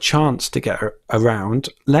we've got a chance to get around,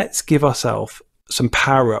 let's give ourselves some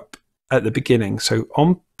power up at the beginning. So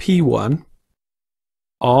on P1,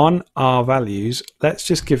 on our values, let's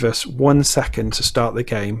just give us 1 second to start the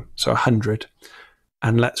game. So 100.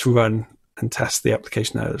 And let's run and test the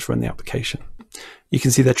application there. Let's run the application. You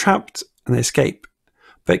can see they're trapped and they escape.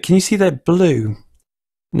 But can you see they're blue?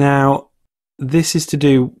 Now, this is to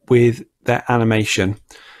do with their animation,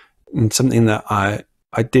 and something that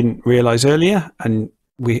I didn't realize earlier, and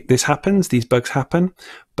this happens, these bugs happen,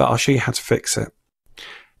 but I'll show you how to fix it.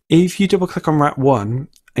 If you double click on Rat 1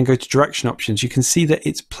 and go to direction options, you can see that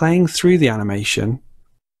it's playing through the animation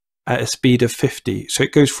at a speed of 50. So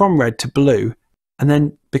it goes from red to blue, and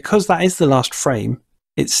then because that is the last frame,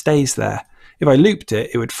 it stays there. If I looped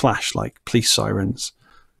it, it would flash like police sirens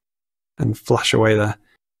and flash away there.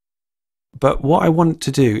 But what I want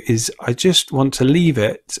to do is I just want to leave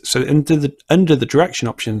it so under the direction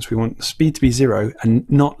options, we want the speed to be 0 and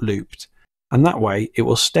not looped. And that way it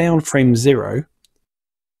will stay on frame 0,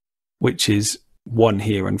 which is 1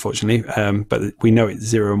 here, unfortunately, but we know it's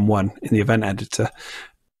 0 and 1 in the event editor.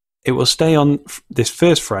 It will stay on this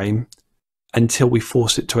first frame until we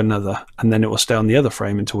force it to another, and then it will stay on the other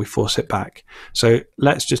frame until we force it back. So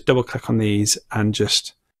let's just double click on these and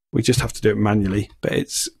we just have to do it manually, but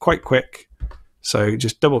it's quite quick. So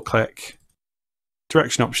just double click,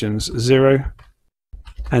 direction options 0,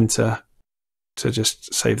 enter to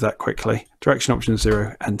just save that quickly. Direction options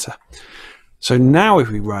 0, enter. So now if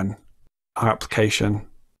we run our application,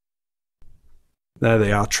 there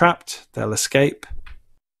they are trapped, they'll escape.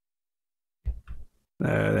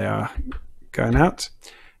 There they are going out.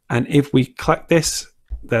 And if we click this,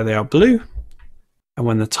 there they are blue. And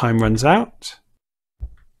when the time runs out,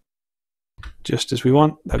 just as we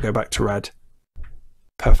want, they'll go back to red.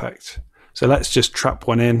 Perfect. So let's just trap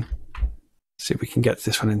one in, see if we can get to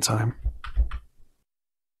this one in time.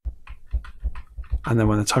 And then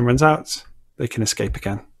when the time runs out, they can escape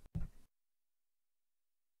again.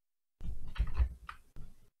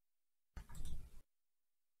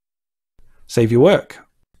 Save your work.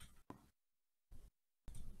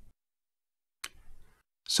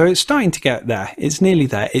 So it's starting to get there. It's nearly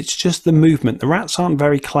there. It's just the movement. The rats aren't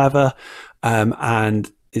very clever,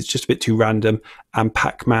 and it's just a bit too random. And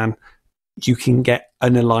Pac-Man, you can get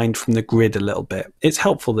unaligned from the grid a little bit. It's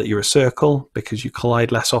helpful that you're a circle because you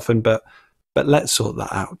collide less often, but let's sort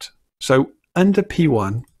that out. So under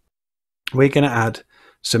P1, we're going to add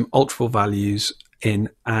some ultra values in,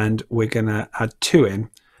 and we're going to add 2 in.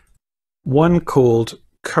 One called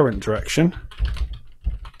current direction,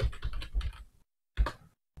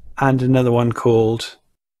 and another one called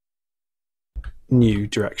new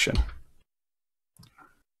direction.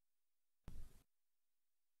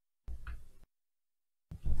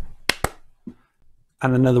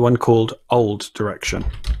 And another one called old direction.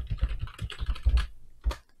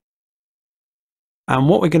 And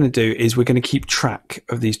what we're going to do is we're going to keep track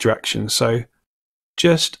of these directions. So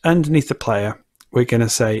just underneath the player, we're going to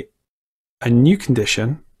say a new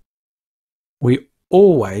condition. We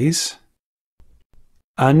always,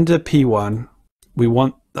 under P1, we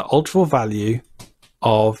want the ultra value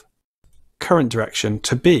of current direction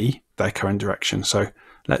to be their current direction. So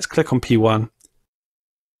let's click on P1,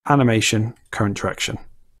 animation, current direction.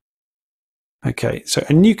 Okay, so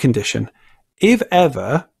a new condition. If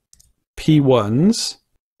ever P1's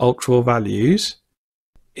ultra values,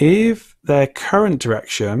 if their current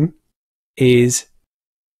direction is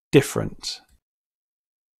different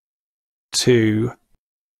to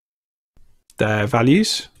their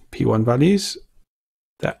values, P1 values,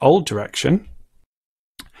 their old direction,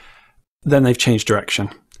 then they've changed direction.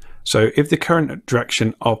 So if the current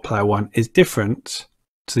direction of player 1 is different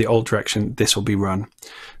to the old direction, this will be run.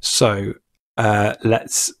 So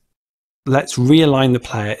let's realign the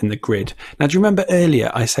player in the grid. Now, do you remember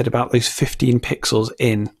earlier I said about those 15 pixels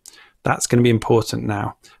in? That's going to be important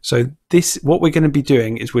now. So what we're going to be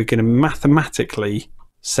doing is we're going to mathematically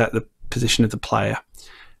set the position of the player.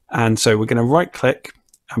 And so we're going to right click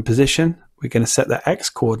and position. We're going to set their X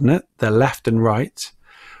coordinate, their left and right.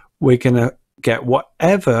 We're going to get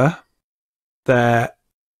whatever their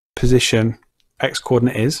position X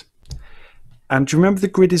coordinate is. And do you remember the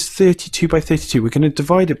grid is 32 by 32? We're going to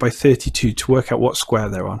divide it by 32 to work out what square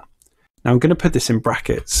they're on. Now I'm going to put this in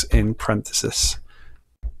brackets, in parentheses.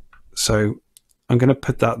 So I'm going to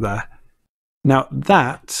put that there. Now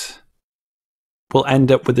that will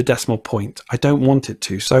end up with a decimal point. I don't want it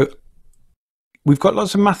to. So we've got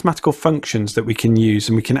lots of mathematical functions that we can use,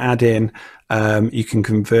 and we can add in, you can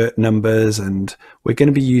convert numbers, and we're going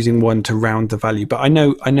to be using one to round the value, but I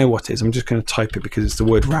know what it is. I'm just going to type it because it's the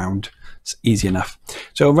word round. It's easy enough.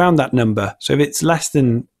 So around that number. So if it's less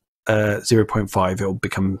than 0.5, it'll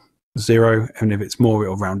become 0. And if it's more,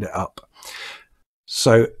 it'll round it up.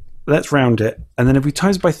 So let's round it. And then if we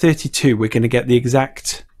times by 32, we're going to get the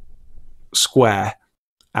exact square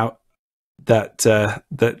out that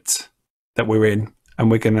we're in,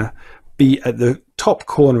 and we're going to be at the top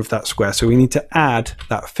corner of that square. So we need to add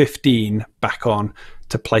that 15 back on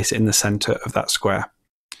to place it in the center of that square.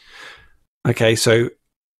 Okay, so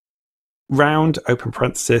round, open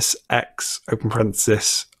parenthesis, X, open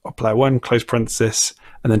parenthesis, or player 1, close parenthesis,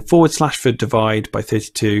 and then / for divide by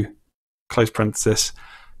 32, close parenthesis,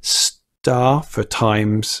 star for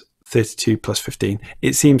times 32 plus 15.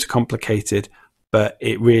 It seems complicated, but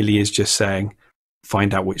it really is just saying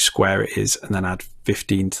find out which square it is and then add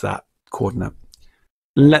 15 to that coordinate.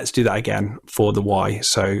 Let's do that again for the Y.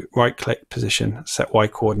 So right click, position, set Y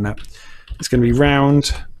coordinate. It's going to be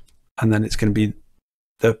round, and then it's going to be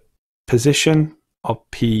the position of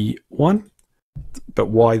P1, but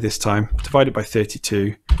Y this time, divided by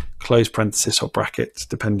 32, close parenthesis or brackets,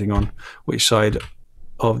 depending on which side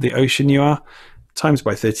of the ocean you are, times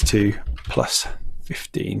by 32 plus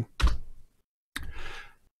 15.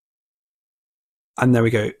 And there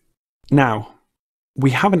we go. Now,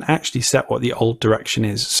 we haven't actually set what the old direction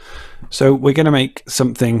is. So we're going to make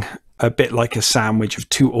something a bit like a sandwich of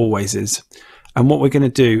two alwayses. And what we're going to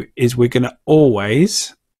do is we're going to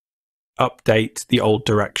always update the old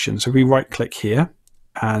direction. So we right click here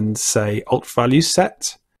and say alt value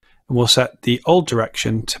set, and we'll set the old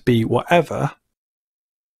direction to be whatever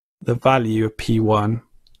the value of P1,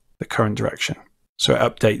 the current direction. So it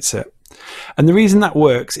updates it. And the reason that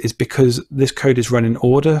works is because this code is run in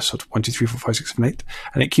order, sort of 1, 2, 3, 4, 5, 6, 7, 8,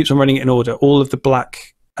 and it keeps on running it in order. All of the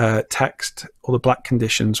black text, all the black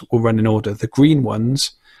conditions will run in order. The green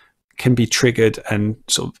ones can be triggered and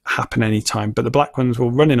sort of happen anytime, but the black ones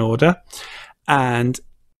will run in order. And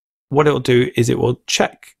what it will do is it will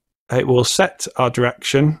check, it will set our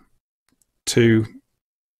direction to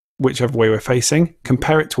whichever way we're facing,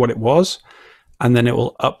 compare it to what it was, and then it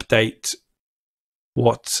will update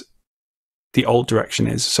what the old direction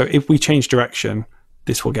is. So if we change direction,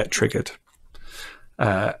 this will get triggered.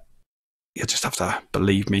 You just have to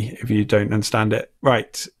believe me if you don't understand it.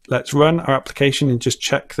 Right, let's run our application and just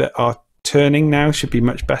check that our turning now should be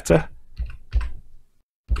much better.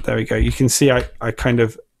 There we go. You can see I kind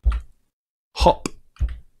of hop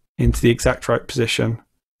into the exact right position.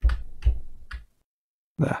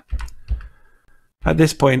 There. At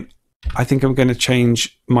this point, I think I'm going to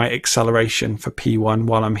change my acceleration for P1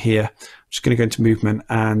 while I'm here. I'm just going to go into movement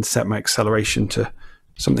and set my acceleration to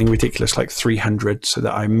something ridiculous like 300 so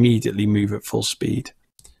that I immediately move at full speed.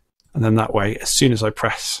 And then that way, as soon as I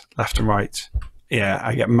press left and right, yeah,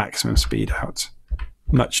 I get maximum speed out.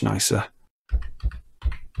 Much nicer.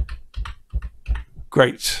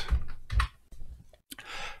 Great.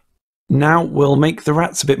 Now we'll make the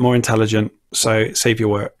rats a bit more intelligent, so save your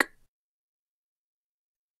work.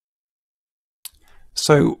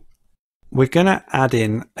 So we're going to add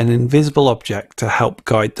in an invisible object to help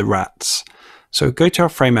guide the rats. So go to our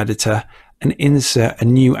frame editor and insert a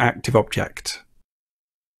new active object.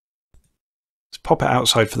 Let's pop it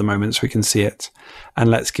outside for the moment so we can see it, and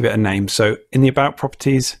let's give it a name. So in the about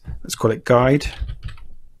properties, let's call it guide.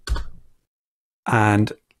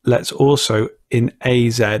 And let's also in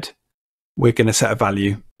AZ, we're going to set a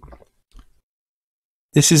value.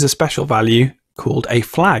 This is a special value called a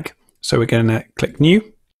flag. So we're going to click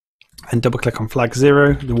new and double click on flag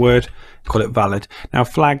 0, the word, call it valid. Now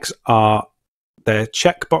flags are, they're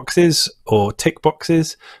check boxes or tick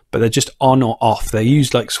boxes, but they're just on or off. They're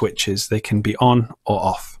used like switches. They can be on or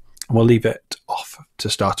off. And we'll leave it off to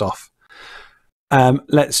start off.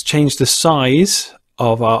 Let's change the size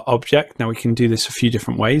of our object. Now we can do this a few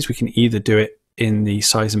different ways. We can either do it in the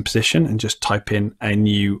size and position and just type in a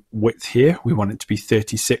new width here. We want it to be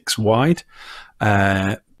 36 wide.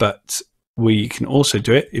 But we can also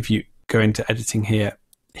do it if you go into editing here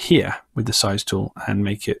with the size tool and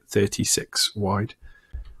make it 36 wide.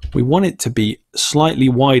 We want it to be slightly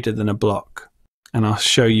wider than a block, and I'll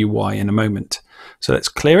show you why in a moment. So let's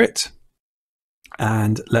clear it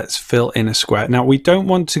and let's fill in a square. Now we don't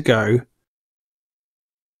want to go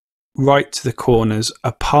right to the corners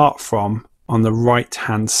apart from on the right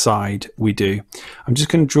hand side we do. I'm just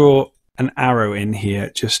going to draw an arrow in here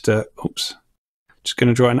just to, just going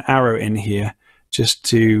to draw an arrow in here just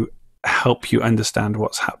to help you understand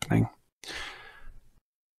what's happening.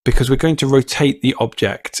 Because we're going to rotate the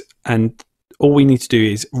object, and all we need to do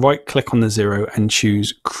is right click on the 0 and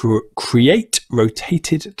choose create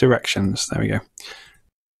rotated directions. There we go.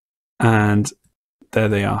 And there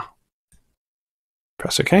they are.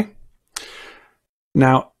 Press OK.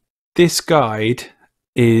 Now this guide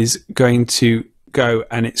is going to go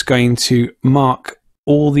and it's going to mark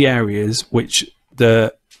all the areas which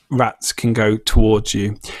the rats can go towards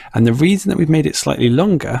you. And the reason that we've made it slightly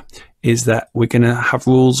longer is that we're going to have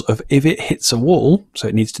rules of if it hits a wall, so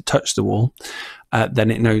it needs to touch the wall, then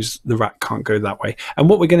it knows the rat can't go that way. And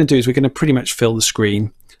what we're going to do is we're going to pretty much fill the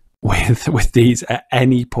screen with these at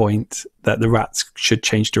any point that the rats should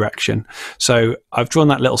change direction. So I've drawn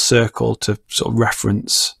that little circle to sort of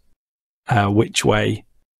reference which way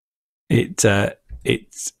where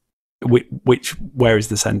is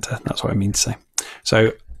the center. That's what I mean to say.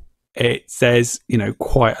 So there's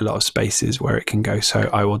quite a lot of spaces where it can go. So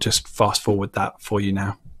I will just fast forward that for you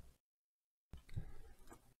now.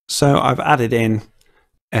 So I've added in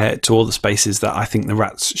to all the spaces that I think the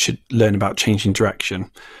rats should learn about changing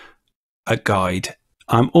direction a guide.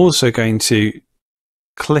 I'm also going to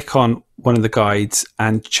click on one of the guides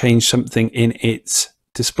and change something in its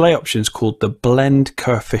display options called the blend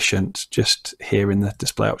coefficient, just here in the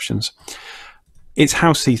display options. It's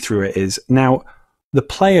how see-through it is. Now, the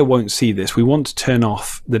player won't see this. We want to turn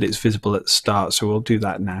off that it's visible at the start, so we'll do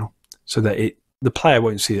that now so that the player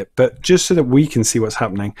won't see it. But just so that we can see what's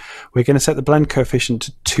happening, we're going to set the blend coefficient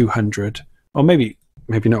to 200, or maybe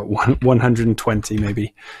not 120,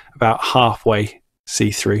 maybe about halfway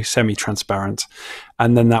see-through, semi-transparent.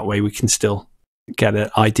 And then that way we can still get an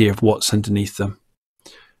idea of what's underneath them.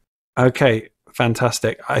 Okay,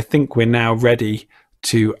 fantastic. I think we're now ready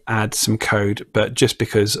to add some code, but just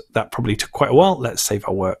because that probably took quite a while, let's save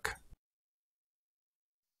our work.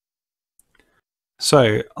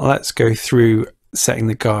 So let's go through setting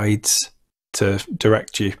the guides to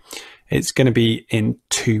direct you. It's going to be in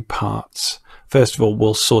two parts. First of all,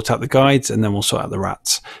 we'll sort out the guides and then we'll sort out the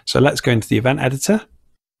rats. So let's go into the event editor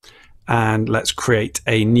and let's create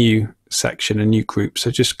a new section, a new group.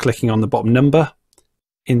 So just clicking on the bottom number,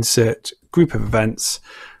 insert group of events.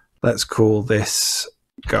 Let's call this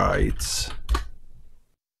guides.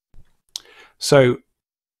 So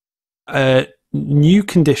a new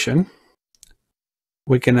condition,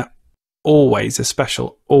 we're going to always, a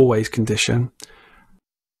special always condition.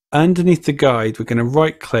 Underneath the guide, we're going to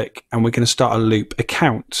right click and we're going to start a loop,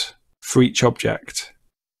 account for each object.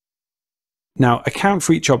 Now, account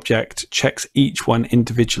for each object checks each one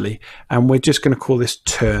individually, and we're just going to call this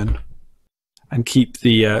turn and keep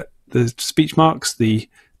the speech marks, the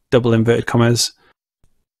double inverted commas,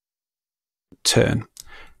 turn.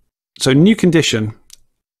 So new condition,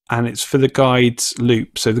 and it's for the guides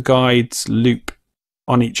loop. So the guides loop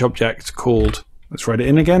on each object called, let's write it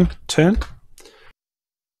in again, turn.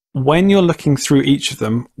 When you're looking through each of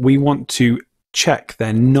them, we want to check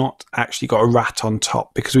they're not actually got a rat on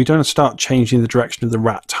top, because we don't want to start changing the direction of the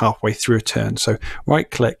rat halfway through a turn. So right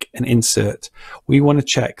click and insert. We want to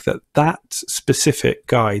check that that specific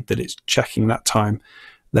guide that it's checking that time,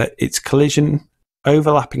 that it's collision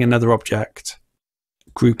overlapping another object,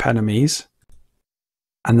 group enemies,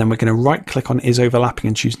 and then we're going to right click on is overlapping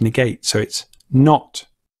and choose negate. So it's not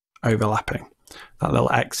overlapping. That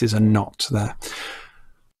little X is a not there.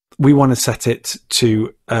 We want to set it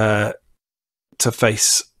to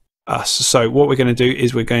face us. So what we're going to do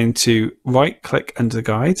is we're going to right click under the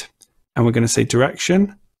guide and we're going to say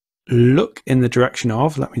direction, look in the direction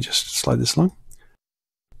of, let me just slide this along,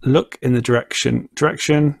 look in the direction,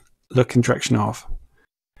 look in direction of.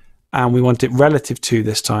 And we want it relative to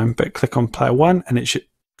this time, but click on player one and it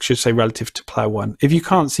should say relative to player one. If you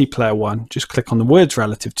can't see player one, just click on the words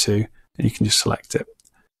relative to and you can just select it.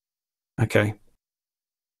 Okay.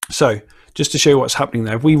 So just to show you what's happening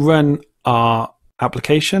there, if we run our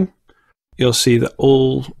application, you'll see that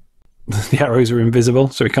all the arrows are invisible,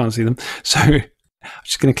 so we can't see them. So I'm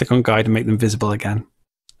just going to click on guide and make them visible again,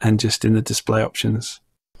 and just in the display options.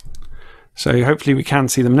 So hopefully we can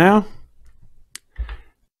see them now.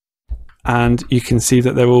 And you can see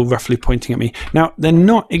that they're all roughly pointing at me. Now, they're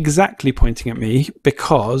not exactly pointing at me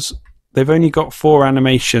because they've only got 4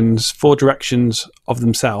 animations, 4 directions of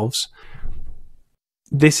themselves.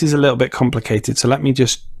 This is a little bit complicated, so let me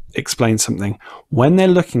just explain something. When they're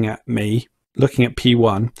looking at me, looking at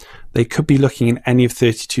P1, they could be looking in any of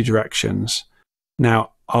 32 directions.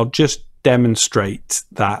 Now, I'll just demonstrate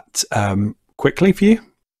that quickly for you.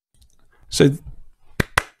 So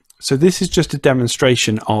this is just a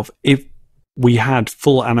demonstration of if we had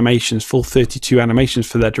full animations, full 32 animations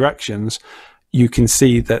for their directions, you can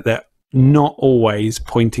see that they're not always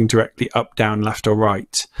pointing directly up, down, left or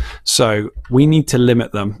right. So we need to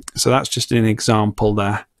limit them. So that's just an example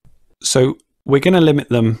there. So we're going to limit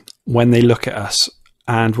them when they look at us,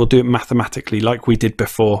 and we'll do it mathematically like we did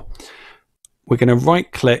before. We're going to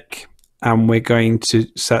right click and we're going to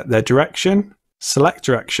set their direction, select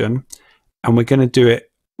direction, and we're going to do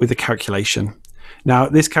it with a calculation. Now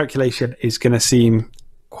this calculation is going to seem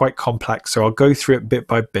quite complex, so I'll go through it bit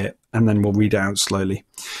by bit and then we'll read it out slowly.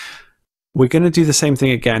 We're going to do the same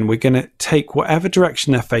thing again. We're going to take whatever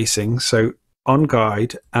direction they're facing, so on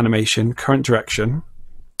guide, animation, current direction,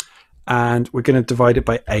 and we're going to divide it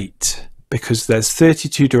by 8. because there's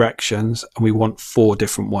 32 directions and we want 4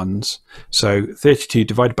 different ones. So 32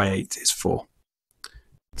 divided by 8 is 4.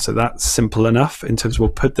 So that's simple enough in terms of we'll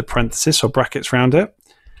put the parenthesis or brackets around it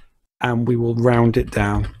and we will round it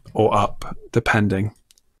down or up depending.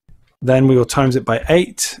 Then we will times it by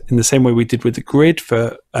 8 in the same way we did with the grid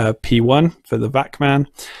for P1 for the Vac-Man.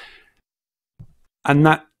 And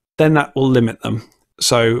then that will limit them.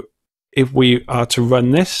 So if we are to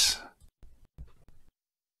run this,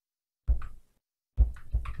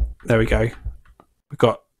 there we go. We've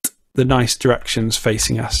got the nice directions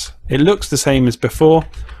facing us. It looks the same as before,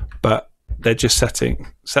 but they're just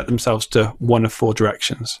set themselves to one of 4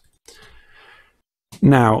 directions.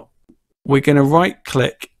 Now we're going to right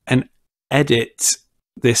click and edit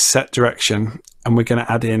this set direction, and we're going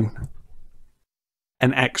to add in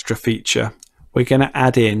an extra feature. We're going to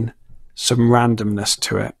add in some randomness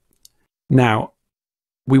to it. Now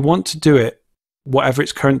we want to do it whatever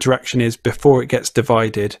its current direction is before it gets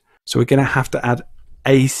divided. So we're going to have to add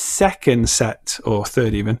a second set, or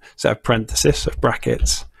third even, set of parentheses, of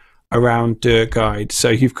brackets around der guide. So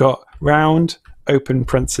you've got round, open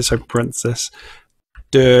parenthesis,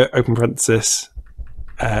 der, open parenthesis,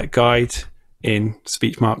 guide in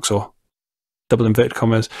speech marks or double inverted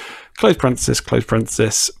commas, close parenthesis,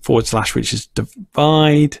 / which is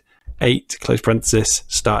divide, 8, close parenthesis,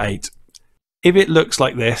 start 8. If it looks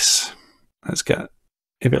like this, if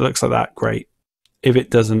it looks like that, great. If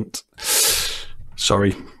it doesn't,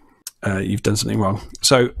 sorry, you've done something wrong.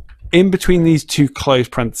 So in between these 2 close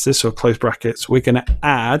parentheses or close brackets, we're going to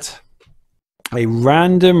add a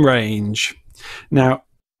random range. Now,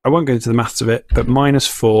 I won't go into the maths of it, but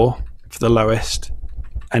 -4 for the lowest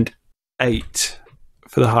and 8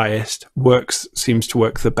 for the highest seems to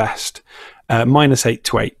work the best. -8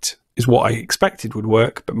 to 8 is what I expected would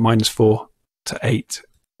work, but -4 to 8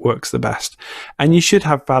 works the best. And you should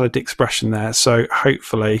have valid expression there. So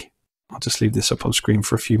hopefully, I'll just leave this up on screen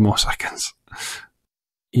for a few more seconds.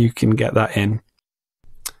 You can get that in.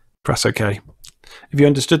 Press OK. If you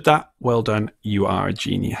understood that, well done. You are a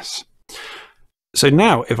genius. So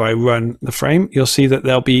now if I run the frame, you'll see that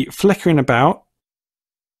they'll be flickering about.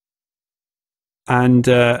 And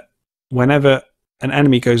whenever an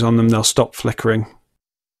enemy goes on them, they'll stop flickering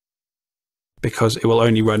because it will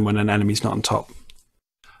only run when an enemy's not on top.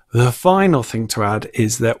 The final thing to add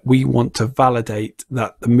is that we want to validate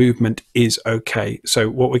that the movement is okay. So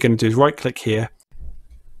what we're going to do is right click here,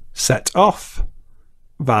 set off,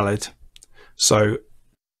 valid. So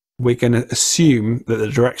we're going to assume that the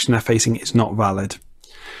direction they're facing is not valid.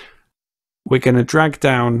 We're going to drag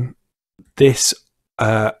down this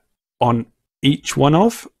on each one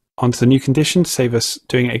onto the new condition to save us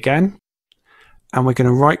doing it again. And we're going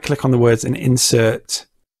to right click on the words and insert.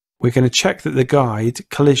 We're going to check that the guide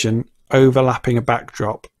collision overlapping a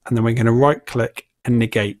backdrop, and then we're going to right click and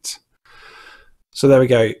negate. So there we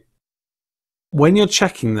go. When you're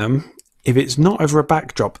checking them, if it's not over a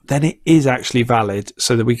backdrop, then it is actually valid,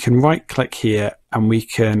 so that we can right click here and we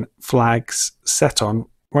can flags set on,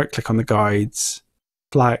 right click on the guides,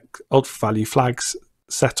 flag, alt value flags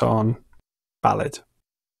set on, valid.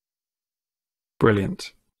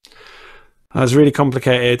 Brilliant. That was really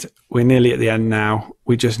complicated. We're nearly at the end now.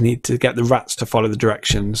 We just need to get the rats to follow the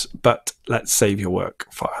directions, but let's save your work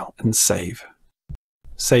file and save.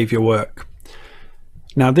 Save your work.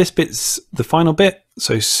 Now this bit's the final bit,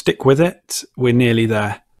 so stick with it. We're nearly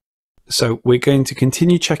there. So we're going to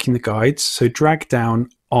continue checking the guides. So drag down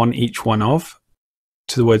on each one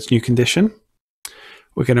to the words new condition.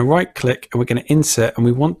 We're going to right click and we're going to insert, and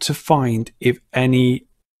we want to find if any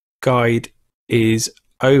guide is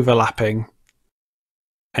overlapping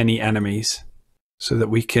any enemies so that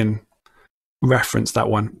we can reference that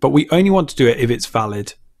one. But we only want to do it if it's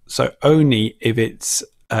valid. So only if it's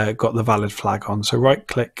got the valid flag on. So right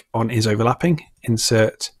click on is overlapping,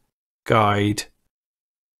 insert, guide,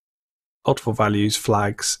 multiple values,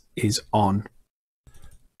 flags is on.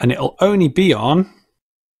 And it'll only be on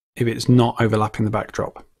if it's not overlapping the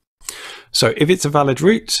backdrop. So if it's a valid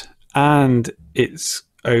route and it's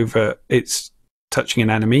touching an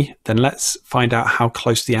enemy, then let's find out how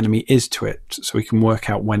close the enemy is to it so we can work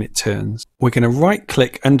out when it turns. We're going to right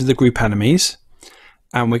click under the group enemies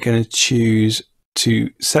and we're going to choose to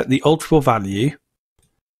set the alterable value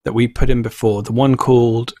that we put in before, the one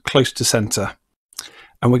called close to center.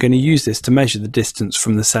 And we're going to use this to measure the distance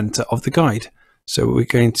from the center of the guide. So we're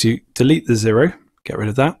going to delete the 0, get rid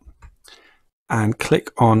of that, and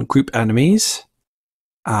click on group enemies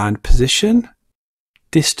and position,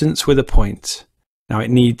 distance with a point. Now it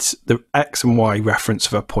needs the X and Y reference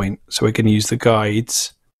of a point. So we're going to use the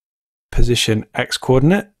guides, position X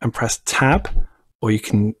coordinate and press tab, or you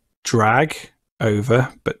can drag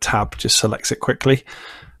over, but tab just selects it quickly,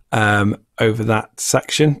 over that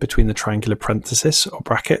section between the triangular parenthesis or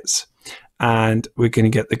brackets, and we're going to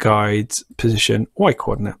get the guide's position y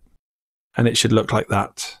coordinate, and it should look like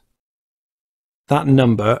that. That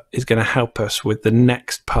number is going to help us with the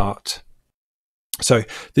next part. So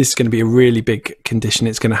this is going to be a really big condition.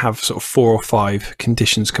 It's going to have sort of 4 or 5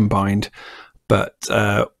 conditions combined, but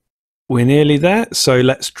we're nearly there. So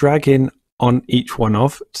let's drag in on each one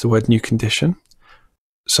of the word new condition.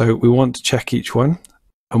 So we want to check each one,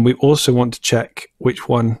 and we also want to check which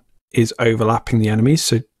one is overlapping the enemies.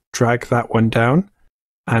 So drag that one down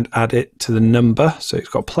and add it to the number. So it's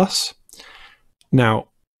got plus. Now,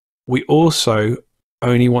 we also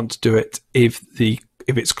only want to do it if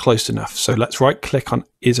it's close enough. So let's right click on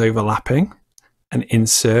is overlapping and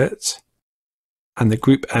insert, and the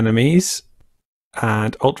group enemies,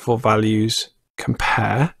 and alt for values,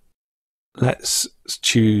 compare. Let's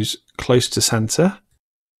choose close to center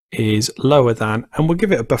is lower than, and we'll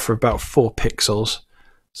give it a buffer of about 4 pixels.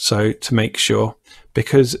 So to make sure,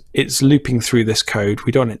 because it's looping through this code,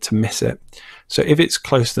 we don't want it to miss it. So if it's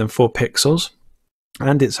closer than 4 pixels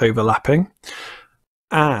and it's overlapping,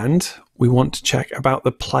 and we want to check about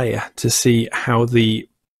the player to see how if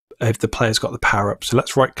the player's got the power up. So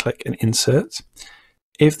let's right click and insert.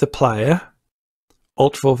 If the player,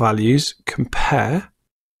 alt for values, compare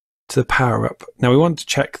to the power up. Now we want to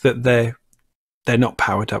check that they're not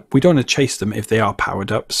powered up. We don't want to chase them if they are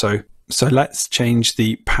powered up. So let's change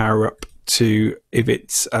the power up to if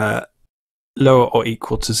it's lower or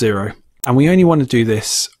equal to 0. And we only want to do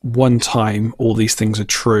this one time. All these things are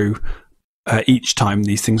true. Each time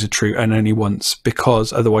these things are true, and only once,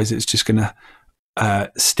 because otherwise it's just going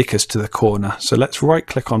to stick us to the corner. So let's right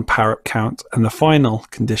click on power up count, and the final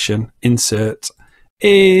condition, insert,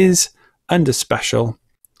 is under special,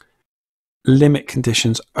 limit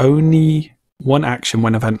conditions only one action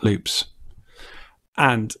when event loops.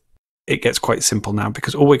 And it gets quite simple now,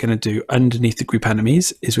 because all we're going to do underneath the group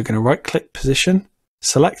enemies is we're going to right click position,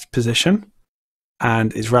 select position,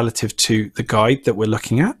 and is relative to the guide that we're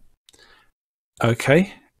looking at.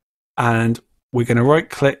 Okay, and we're going to right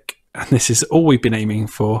click, and this is all we've been aiming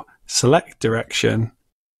for, select direction,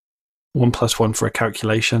 1+1 for a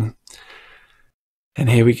calculation. And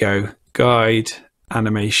here we go, guide,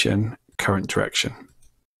 animation, current direction.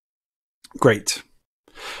 Great.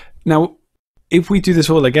 Now, if we do this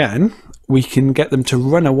all again, we can get them to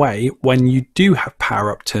run away when you do have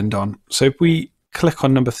power up turned on. So if we click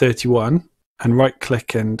on number 31 and right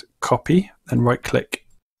click and copy, then right click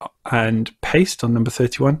and paste on number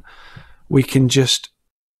 31, we can just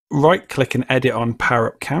right click and edit on power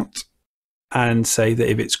up count and say that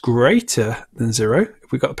if it's greater than 0,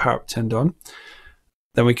 if we've got the power up turned on,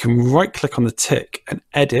 then we can right click on the tick and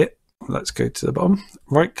edit. Let's go to the bottom,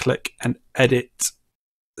 right click and edit,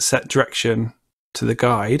 set direction to the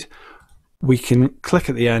guide. We can click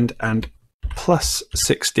at the end and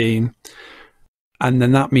 +16, and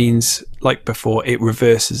then that means, like before, it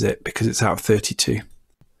reverses it because it's out of 32.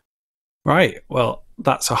 Right, well,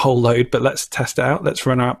 that's a whole load, but let's test it out. Let's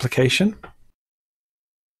run our application.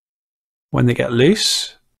 When they get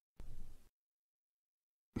loose,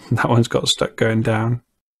 that one's got stuck going down.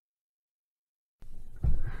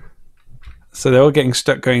 So they're all getting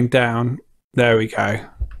stuck going down. There we go.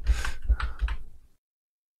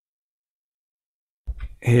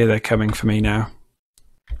 Here they're coming for me now.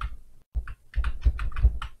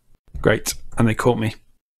 Great, and they caught me.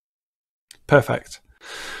 Perfect.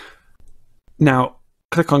 Now,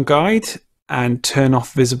 click on Guide and turn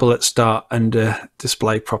off Visible at Start under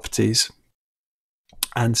Display Properties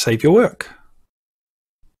and save your work.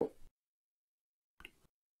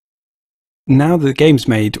 Now that the game's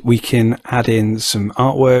made, we can add in some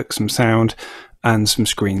artwork, some sound, and some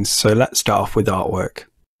screens. So let's start off with artwork.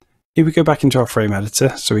 If we go back into our frame editor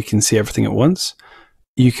so we can see everything at once,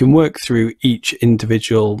 you can work through each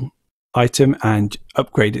individual item and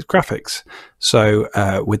upgrade its graphics. So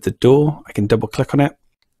with the door, I can double click on it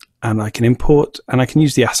and I can import, and I can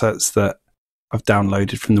use the assets that I've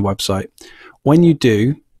downloaded from the website. When you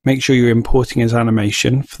do, make sure you're importing as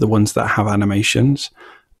animation for the ones that have animations,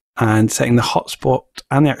 and setting the hotspot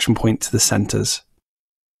and the action point to the centers.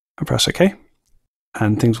 And press OK,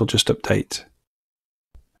 and things will just update.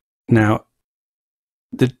 Now,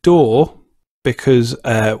 the door, because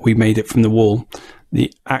we made it from the wall,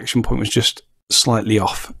 the action point was just slightly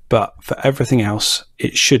off, but for everything else,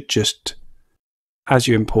 it should just, as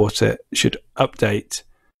you import it, should update.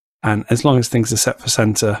 And as long as things are set for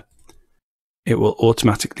center, it will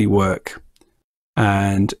automatically work.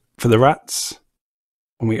 And for the rats,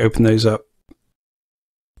 when we open those up,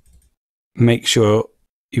 make sure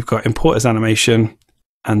you've got import as animation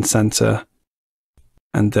and center,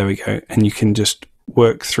 and there we go. And you can just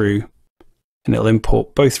work through and it'll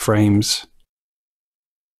import both frames,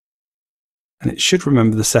 and it should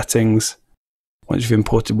remember the settings once you've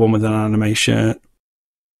imported one with an animation.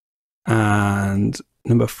 And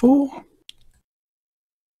number 4,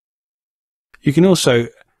 you can also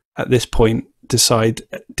at this point decide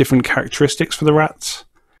different characteristics for the rats.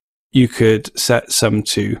 You could set some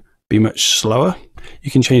to be much slower.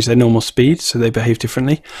 You can change their normal speed so they behave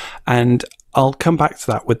differently, and I'll come back to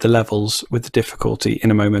that with the levels, with the difficulty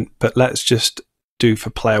in a moment, but let's just do for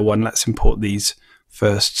player 1, let's import these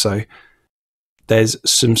first. So there's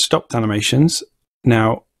some stopped animations.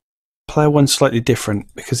 Now player 1's slightly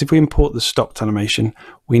different, because if we import the stopped animation,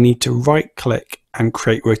 we need to right click and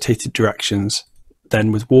create rotated directions.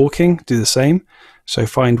 Then with walking, do the same. So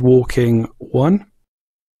find walking 1.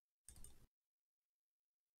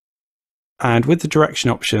 And with the direction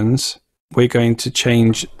options, we're going to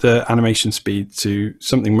change the animation speed to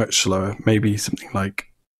something much slower, maybe something like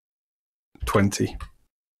 20.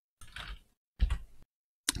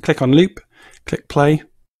 Click on loop, click play.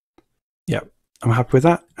 Yep, I'm happy with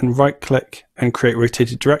that. And right click and create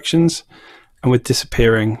rotated directions. And with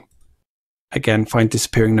disappearing, again, find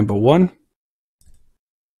disappearing number 1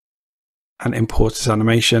 and import as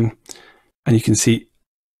animation. And you can see,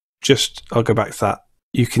 I'll go back to that.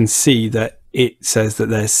 You can see that it says that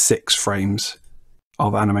there's 6 frames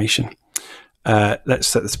of animation. Let's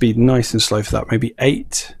set the speed nice and slow for that, maybe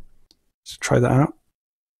 8. Let's try that out.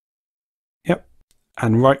 Yep.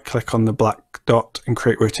 And right click on the black dot and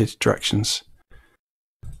create rotated directions.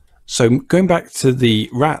 So going back to the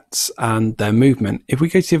rats and their movement, if we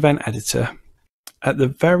go to the event editor, at the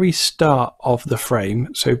very start of the frame,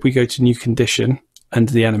 so if we go to new condition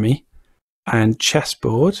under the enemy and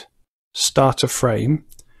chessboard, start a frame,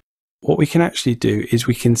 what we can actually do is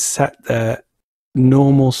we can set their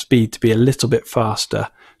normal speed to be a little bit faster.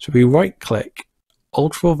 So we right click,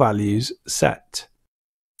 alter values, set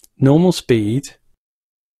normal speed.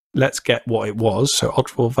 Let's get what it was. So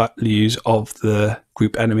alter values of the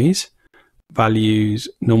group enemies, values,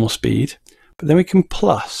 normal speed. But then we can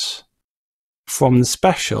plus from the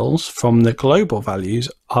specials, from the global values,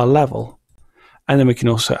 our level. And then we can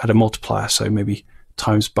also add a multiplier. So maybe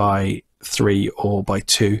times by 3 or by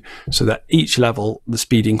 2, so that each level the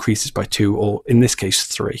speed increases by 2, or in this case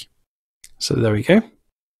 3. So there we go.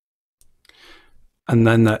 And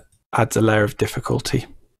then that adds a layer of difficulty.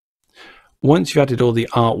 Once you've added all the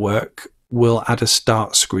artwork, we'll add a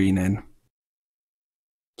start screen in.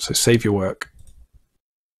 So save your work.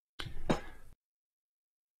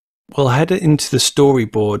 We'll head into the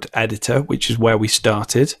storyboard editor, which is where we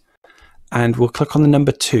started, and we'll click on the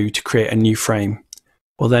number 2 to create a new frame.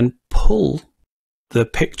 We'll then pull the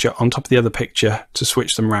picture on top of the other picture to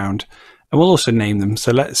switch them round, and we'll also name them.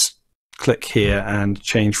 So let's click here and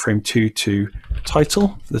change frame 2 to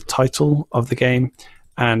title, the title of the game,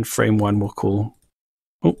 and frame 1 we'll call,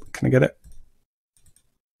 oh, can I get it?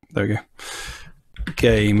 There we go,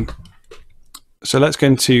 game. So let's go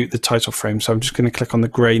into the title frame. So I'm just going to click on the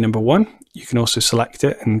grey number 1. You can also select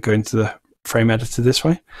it and go into the frame editor this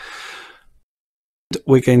way.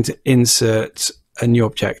 We're going to insert a new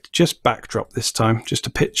object, just backdrop this time, just a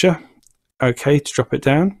picture. Okay, to drop it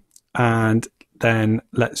down, and then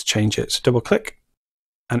let's change it. So double click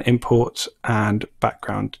and import and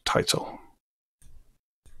background title.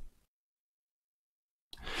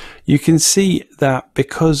 You can see that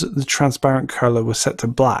because the transparent color was set to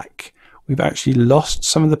black, we've actually lost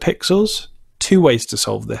some of the pixels. 2 ways to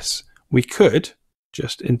solve this. We could,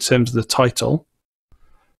 just in terms of the title,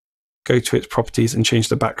 go to its properties and change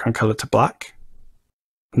the background color to black.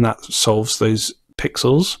 And that solves those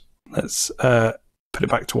pixels. Let's put it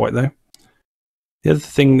back to white though. The other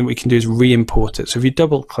thing that we can do is re-import it. So if you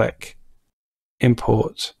double click,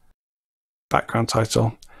 import, background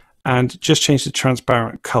title, and just change the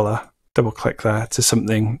transparent color, double click there to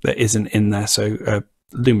something that isn't in there. So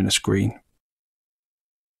luminous green.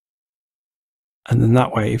 And then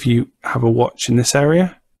that way, if you have a watch in this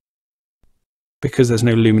area, because there's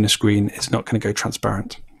no luminous green, it's not going to go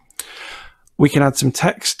transparent. We can add some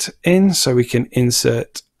text in, so we can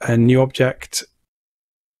insert a new object,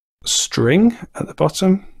 string at the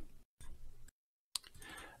bottom,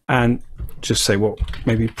 and just say, well,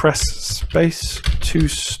 maybe press space to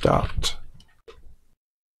start.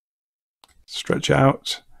 Stretch it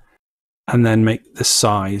out, and then make the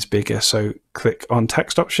size bigger. So click on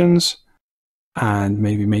text options, and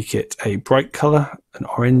maybe make it a bright color, an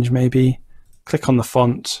orange maybe. Click on the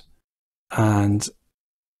font, and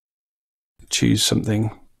choose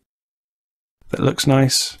something that looks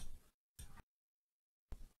nice.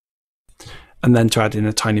 and then to add in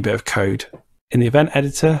a tiny bit of code. In the event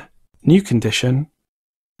editor, new condition,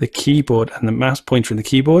 the keyboard and the mouse pointer in the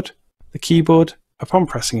keyboard, upon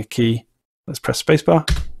pressing a key, let's press spacebar,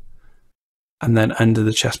 and then under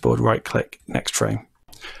the chessboard, right click, next frame.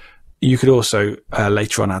 You could also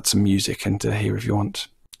later on add some music into here if you want,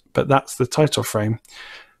 but that's the title frame.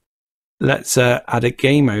 Let's add a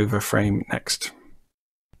game over frame next.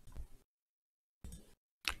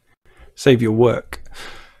 Save your work.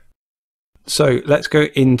 So let's go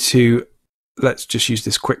into, let's just use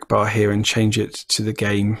this quick bar here and change it to the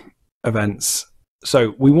game events.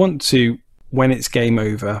 So we want to, when it's game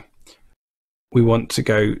over, we want to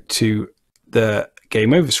go to the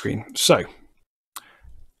game over screen. So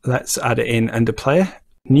let's add it in under player,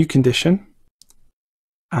 new condition,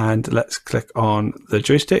 and let's click on the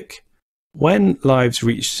joystick. When lives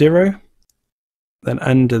reach 0, then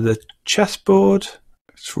under the chessboard,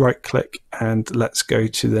 let's right click and let's go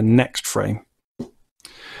to the next frame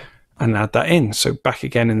and add that in. So back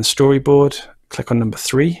again in the storyboard, click on number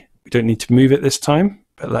 3. We don't need to move it this time,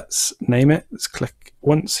 but let's name it. Let's click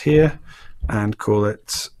once here and call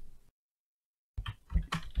it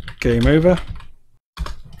game over.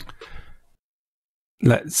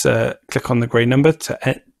 Let's click on the grey number to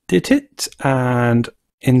edit it and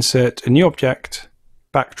insert a new object,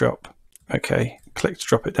 backdrop. Okay, click to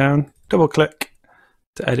drop it down, double click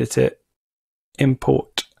to edit it,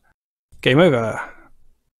 import, game over.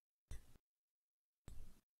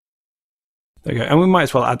 There we go. And we might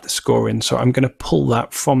as well add the score in. So I'm going to pull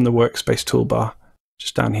that from the workspace toolbar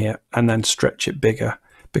just down here and then stretch it bigger.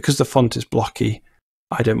 Because the font is blocky,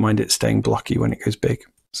 I don't mind it staying blocky when it goes big.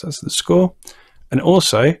 So that's the score. And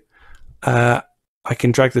also, I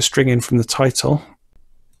can drag the string in from the title,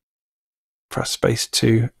 press space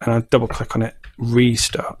 2, and I'll double click on it,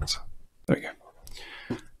 restart. There we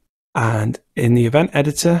go. And in the event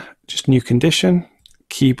editor, just new condition,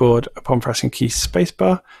 keyboard upon pressing key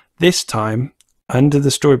spacebar. This time, under the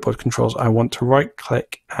storyboard controls, I want to right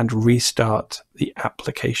click and restart the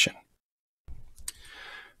application.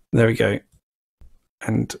 There we go.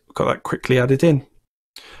 And got that quickly added in.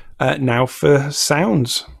 Now for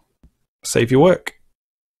sounds, save your work.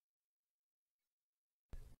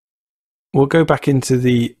 We'll go back into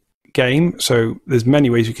the game. So there's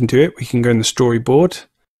many ways we can do it. We can go in the storyboard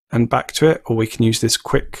and back to it, or we can use this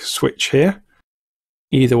quick switch here.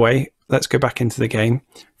 Either way, let's go back into the game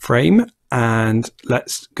frame and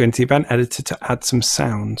let's go into the event editor to add some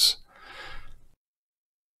sounds.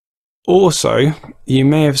 Also, you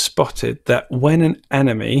may have spotted that when an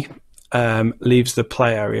enemy leaves the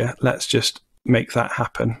play area, let's just make that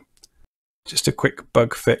happen. Just a quick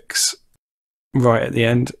bug fix right at the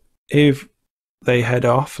end. If they head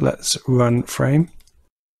off, let's run frame.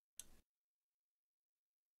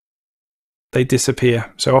 They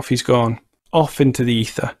disappear. So off he's gone, off into the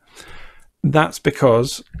ether. That's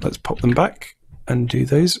because, let's pop them back and do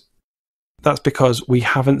those. That's because we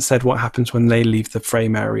haven't said what happens when they leave the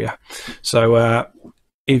frame area. So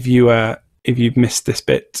if you've missed this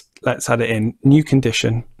bit, let's add it in. New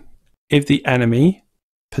condition. If the enemy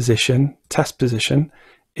position, test position,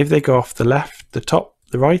 if they go off the left, the top,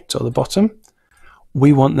 the right, or the bottom,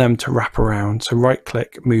 we want them to wrap around. So right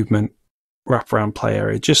click, movement, wrap around play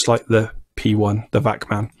area, just like the P1, the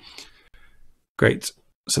Vac-Man. Great.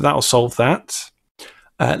 So that'll solve that.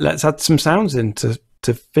 Let's add some sounds in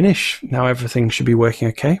to finish. Now everything should be working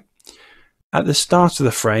okay. At the start of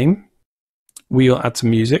the frame, we'll add some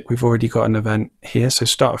music. We've already got an event here, so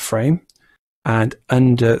start a frame. And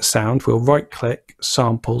under sound, we'll right click,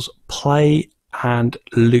 samples, play and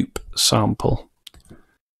loop sample.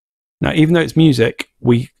 Now, even though it's music,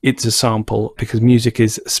 it's a sample because music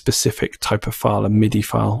is a specific type of file, a MIDI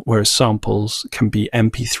file, whereas samples can be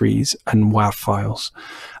MP3s and WAV files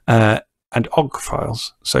and OGG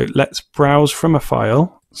files. So let's browse from a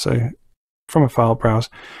file. So from a file, browse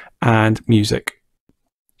and music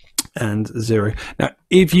and 0. Now,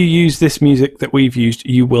 if you use this music that we've used,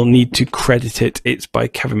 you will need to credit it. It's by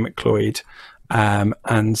Kevin MacLeod.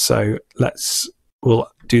 And so we'll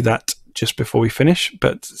do that just before we finish,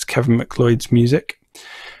 but it's Kevin MacLeod's music.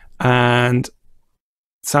 And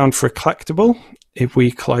sound for a collectible. If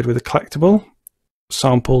we collide with a collectible,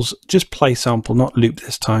 samples, just play sample, not loop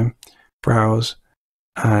this time. Browse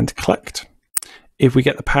and collect. If we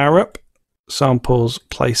get the power up, samples,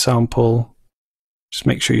 play sample, just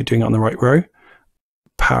make sure you're doing it on the right row.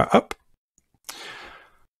 Power up.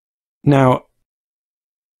 Now,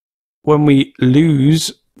 when we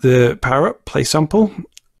lose the power up, play sample,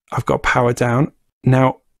 I've got power down.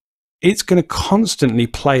 Now, it's going to constantly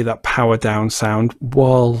play that power down sound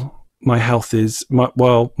while my health is,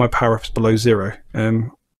 while my power up is below 0.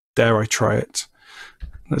 dare I try it?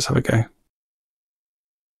 Let's have a go.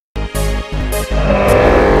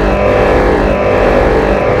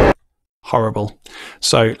 Horrible.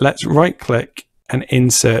 So let's right click and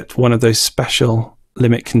insert one of those special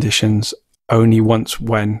limit conditions only once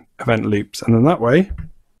when event loops. And then that way,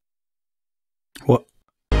 what?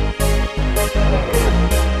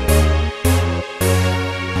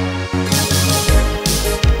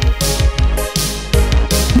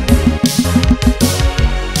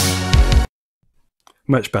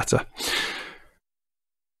 Much better.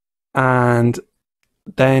 And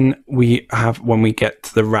then we have when we get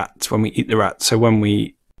to the rat, when we eat the rat. So when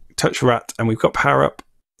we touch a rat and we've got power up,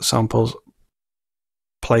 samples,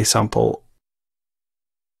 play sample,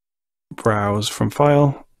 browse from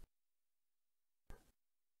file,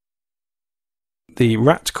 the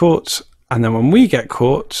rat caught, and then when we get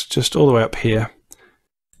caught, just all the way up here,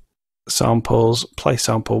 samples, play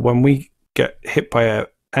sample, when we get hit by an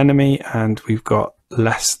enemy and we've got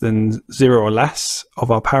less than 0 or less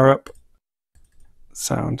of our power up,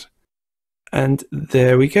 sound, and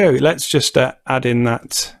there we go. Let's just add in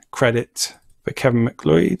that credit for Kevin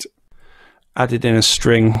McLeod, added in a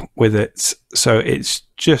string with it, so it's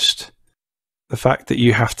just the fact that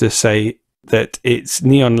you have to say that it's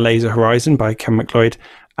Neon Laser Horizon by Kevin McLeod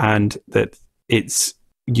and that it's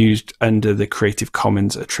used under the Creative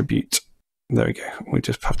Commons attribute. There we go. We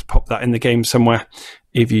just have to pop that in the game somewhere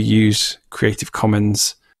if you use Creative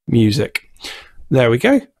Commons music. There we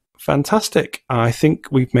go. Fantastic. I think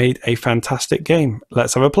we've made a fantastic game.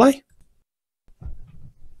 Let's have a play.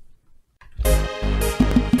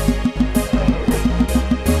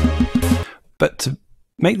 But to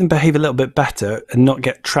make them behave a little bit better and not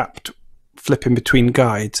get trapped flipping between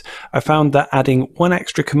guides, I found that adding one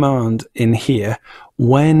extra command in here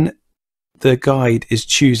when the guide is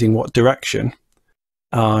choosing what direction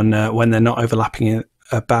on when they're not overlapping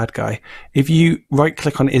a bad guy, if you right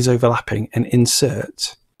click on is overlapping and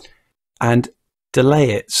insert and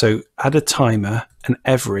delay it, so add a timer and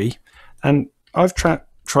every, and I've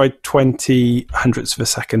tried 20 hundredths of a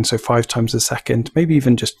second, so 5 times a second, maybe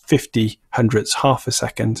even just 50 hundredths, half a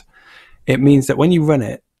second. It means that when you run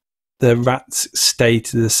it, the rats stay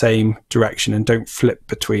to the same direction and don't flip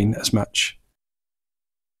between as much.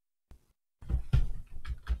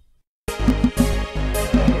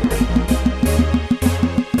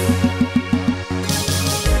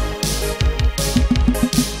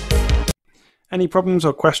 Any problems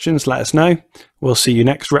or questions, let us know. We'll see you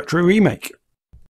next Retro Remake.